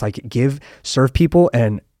 man. It's like serve people,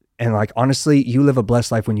 and like, honestly, you live a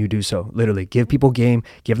blessed life when you do so. Literally, give people game,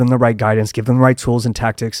 give them the right guidance, give them the right tools and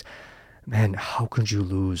tactics. Man, how could you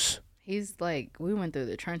lose? He's like, we went through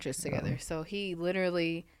the trenches together. So he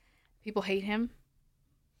literally, people hate him.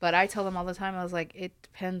 But I tell them all the time, I was like, it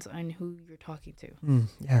depends on who you're talking to.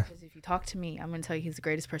 Yeah. Because if you talk to me, I'm going to tell you he's the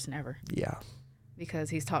greatest person ever. Yeah. Because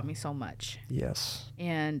he's taught me so much. Yes.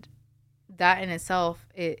 And that in itself,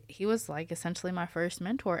 he was like essentially my first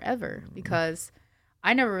mentor ever. Because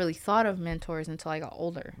I never really thought of mentors until I got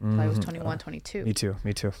older. Until I was 21, 22. Me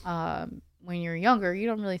too. When you're younger, you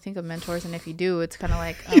don't really think of mentors. And if you do, it's kind of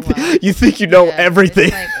like, oh, well. You think you know everything.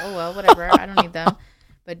 It's like, oh, well, whatever. I don't need them.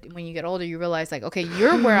 But when you get older, you realize like, okay,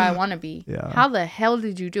 you're where I want to be. Yeah. How the hell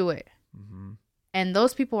did you do it? And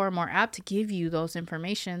those people are more apt to give you those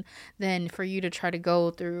information than for you to try to go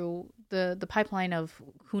through the pipeline of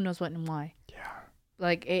who knows what and why. Yeah.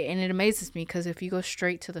 Like, and it amazes me because if you go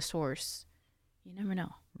straight to the source, you never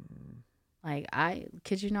know. Like, I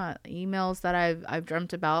kid you not, emails that I've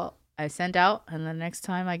dreamt about, I send out, and the next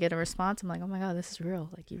time I get a response, I'm like, oh my God, this is real.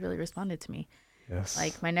 Like, you really responded to me. Yes.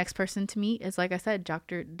 Like, my next person to meet is, like I said,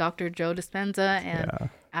 Dr. Joe Dispenza, and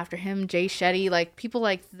after him, Jay Shetty, like people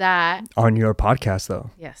like that. On your podcast, though.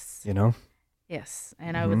 Yes. You know? Yes.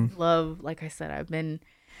 And I would love, like I said,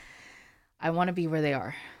 I want to be where they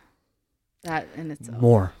are. That in itself.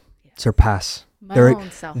 More. Yes. Surpass. My own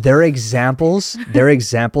self. They're examples. They're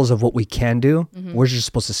examples of what we can do. We're just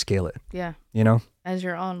supposed to scale it. Yeah. You know? As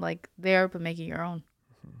your own, like there, but make it your own.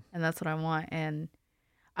 And that's what I want. And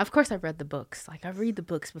of course, I've read the books. Like, I read the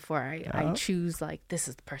books before I choose, like, this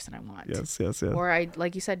is the person I want. Yes. Or I,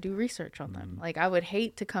 like you said, do research on them. Like, I would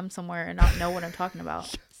hate to come somewhere and not know what I'm talking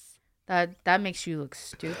about. That makes you look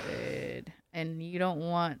stupid. And you don't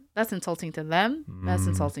want, that's insulting to them. That's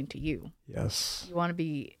insulting to you. Yes. You want to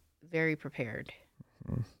be very prepared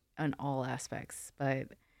on all aspects. But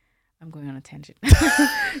I'm going on a tangent.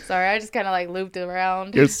 Sorry, I just kind of like looped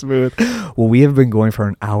around. You're smooth. Well, we have been going for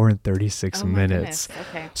an hour and 36 minutes.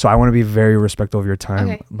 Okay. So I want to be very respectful of your time.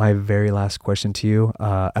 Okay. My very last question to you,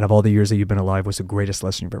 out of all the years that you've been alive, what's the greatest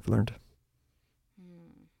lesson you've ever learned?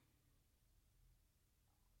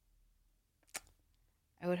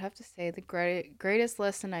 I would have to say the greatest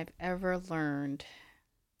lesson I've ever learned.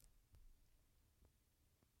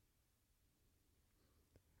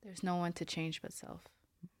 There's no one to change but self.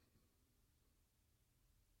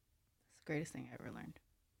 Greatest thing I ever learned.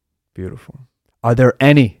 Beautiful. Are there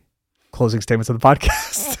any closing statements of the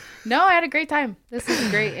podcast? No, I had a great time. This is a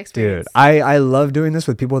great experience. Dude, I love doing this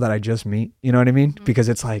with people that I just meet. You know what I mean? Because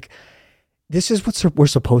it's like, this is what we're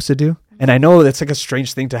supposed to do. And I know it's like a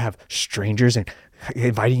strange thing to have strangers and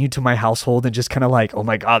inviting you to my household and just kind of like, oh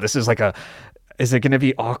my God, this is like is it going to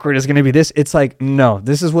be awkward? Is it going to be this? It's like, no,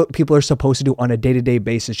 this is what people are supposed to do on a day-to-day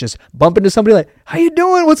basis. Just bump into somebody like, how you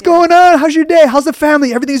doing? What's going on? How's your day? How's the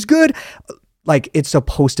family? Everything's good. Like, it's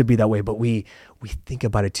supposed to be that way, but we think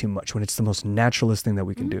about it too much when it's the most naturalist thing that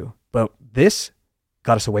we can do. But this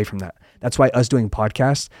got us away from that. That's why us doing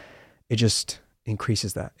podcasts, it just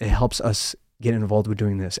increases that. It helps us get involved with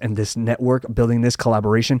doing this. And this network, building this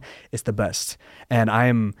collaboration, is the best.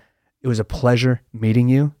 And it was a pleasure meeting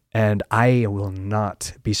you. And I will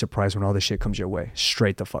not be surprised when all this shit comes your way.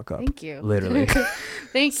 Straight the fuck up. Thank you. Literally.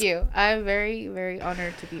 Thank you. I'm very, very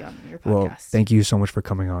honored to be on your podcast. Well, thank you so much for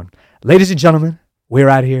coming on. Ladies and gentlemen, we're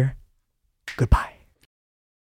out of here. Goodbye.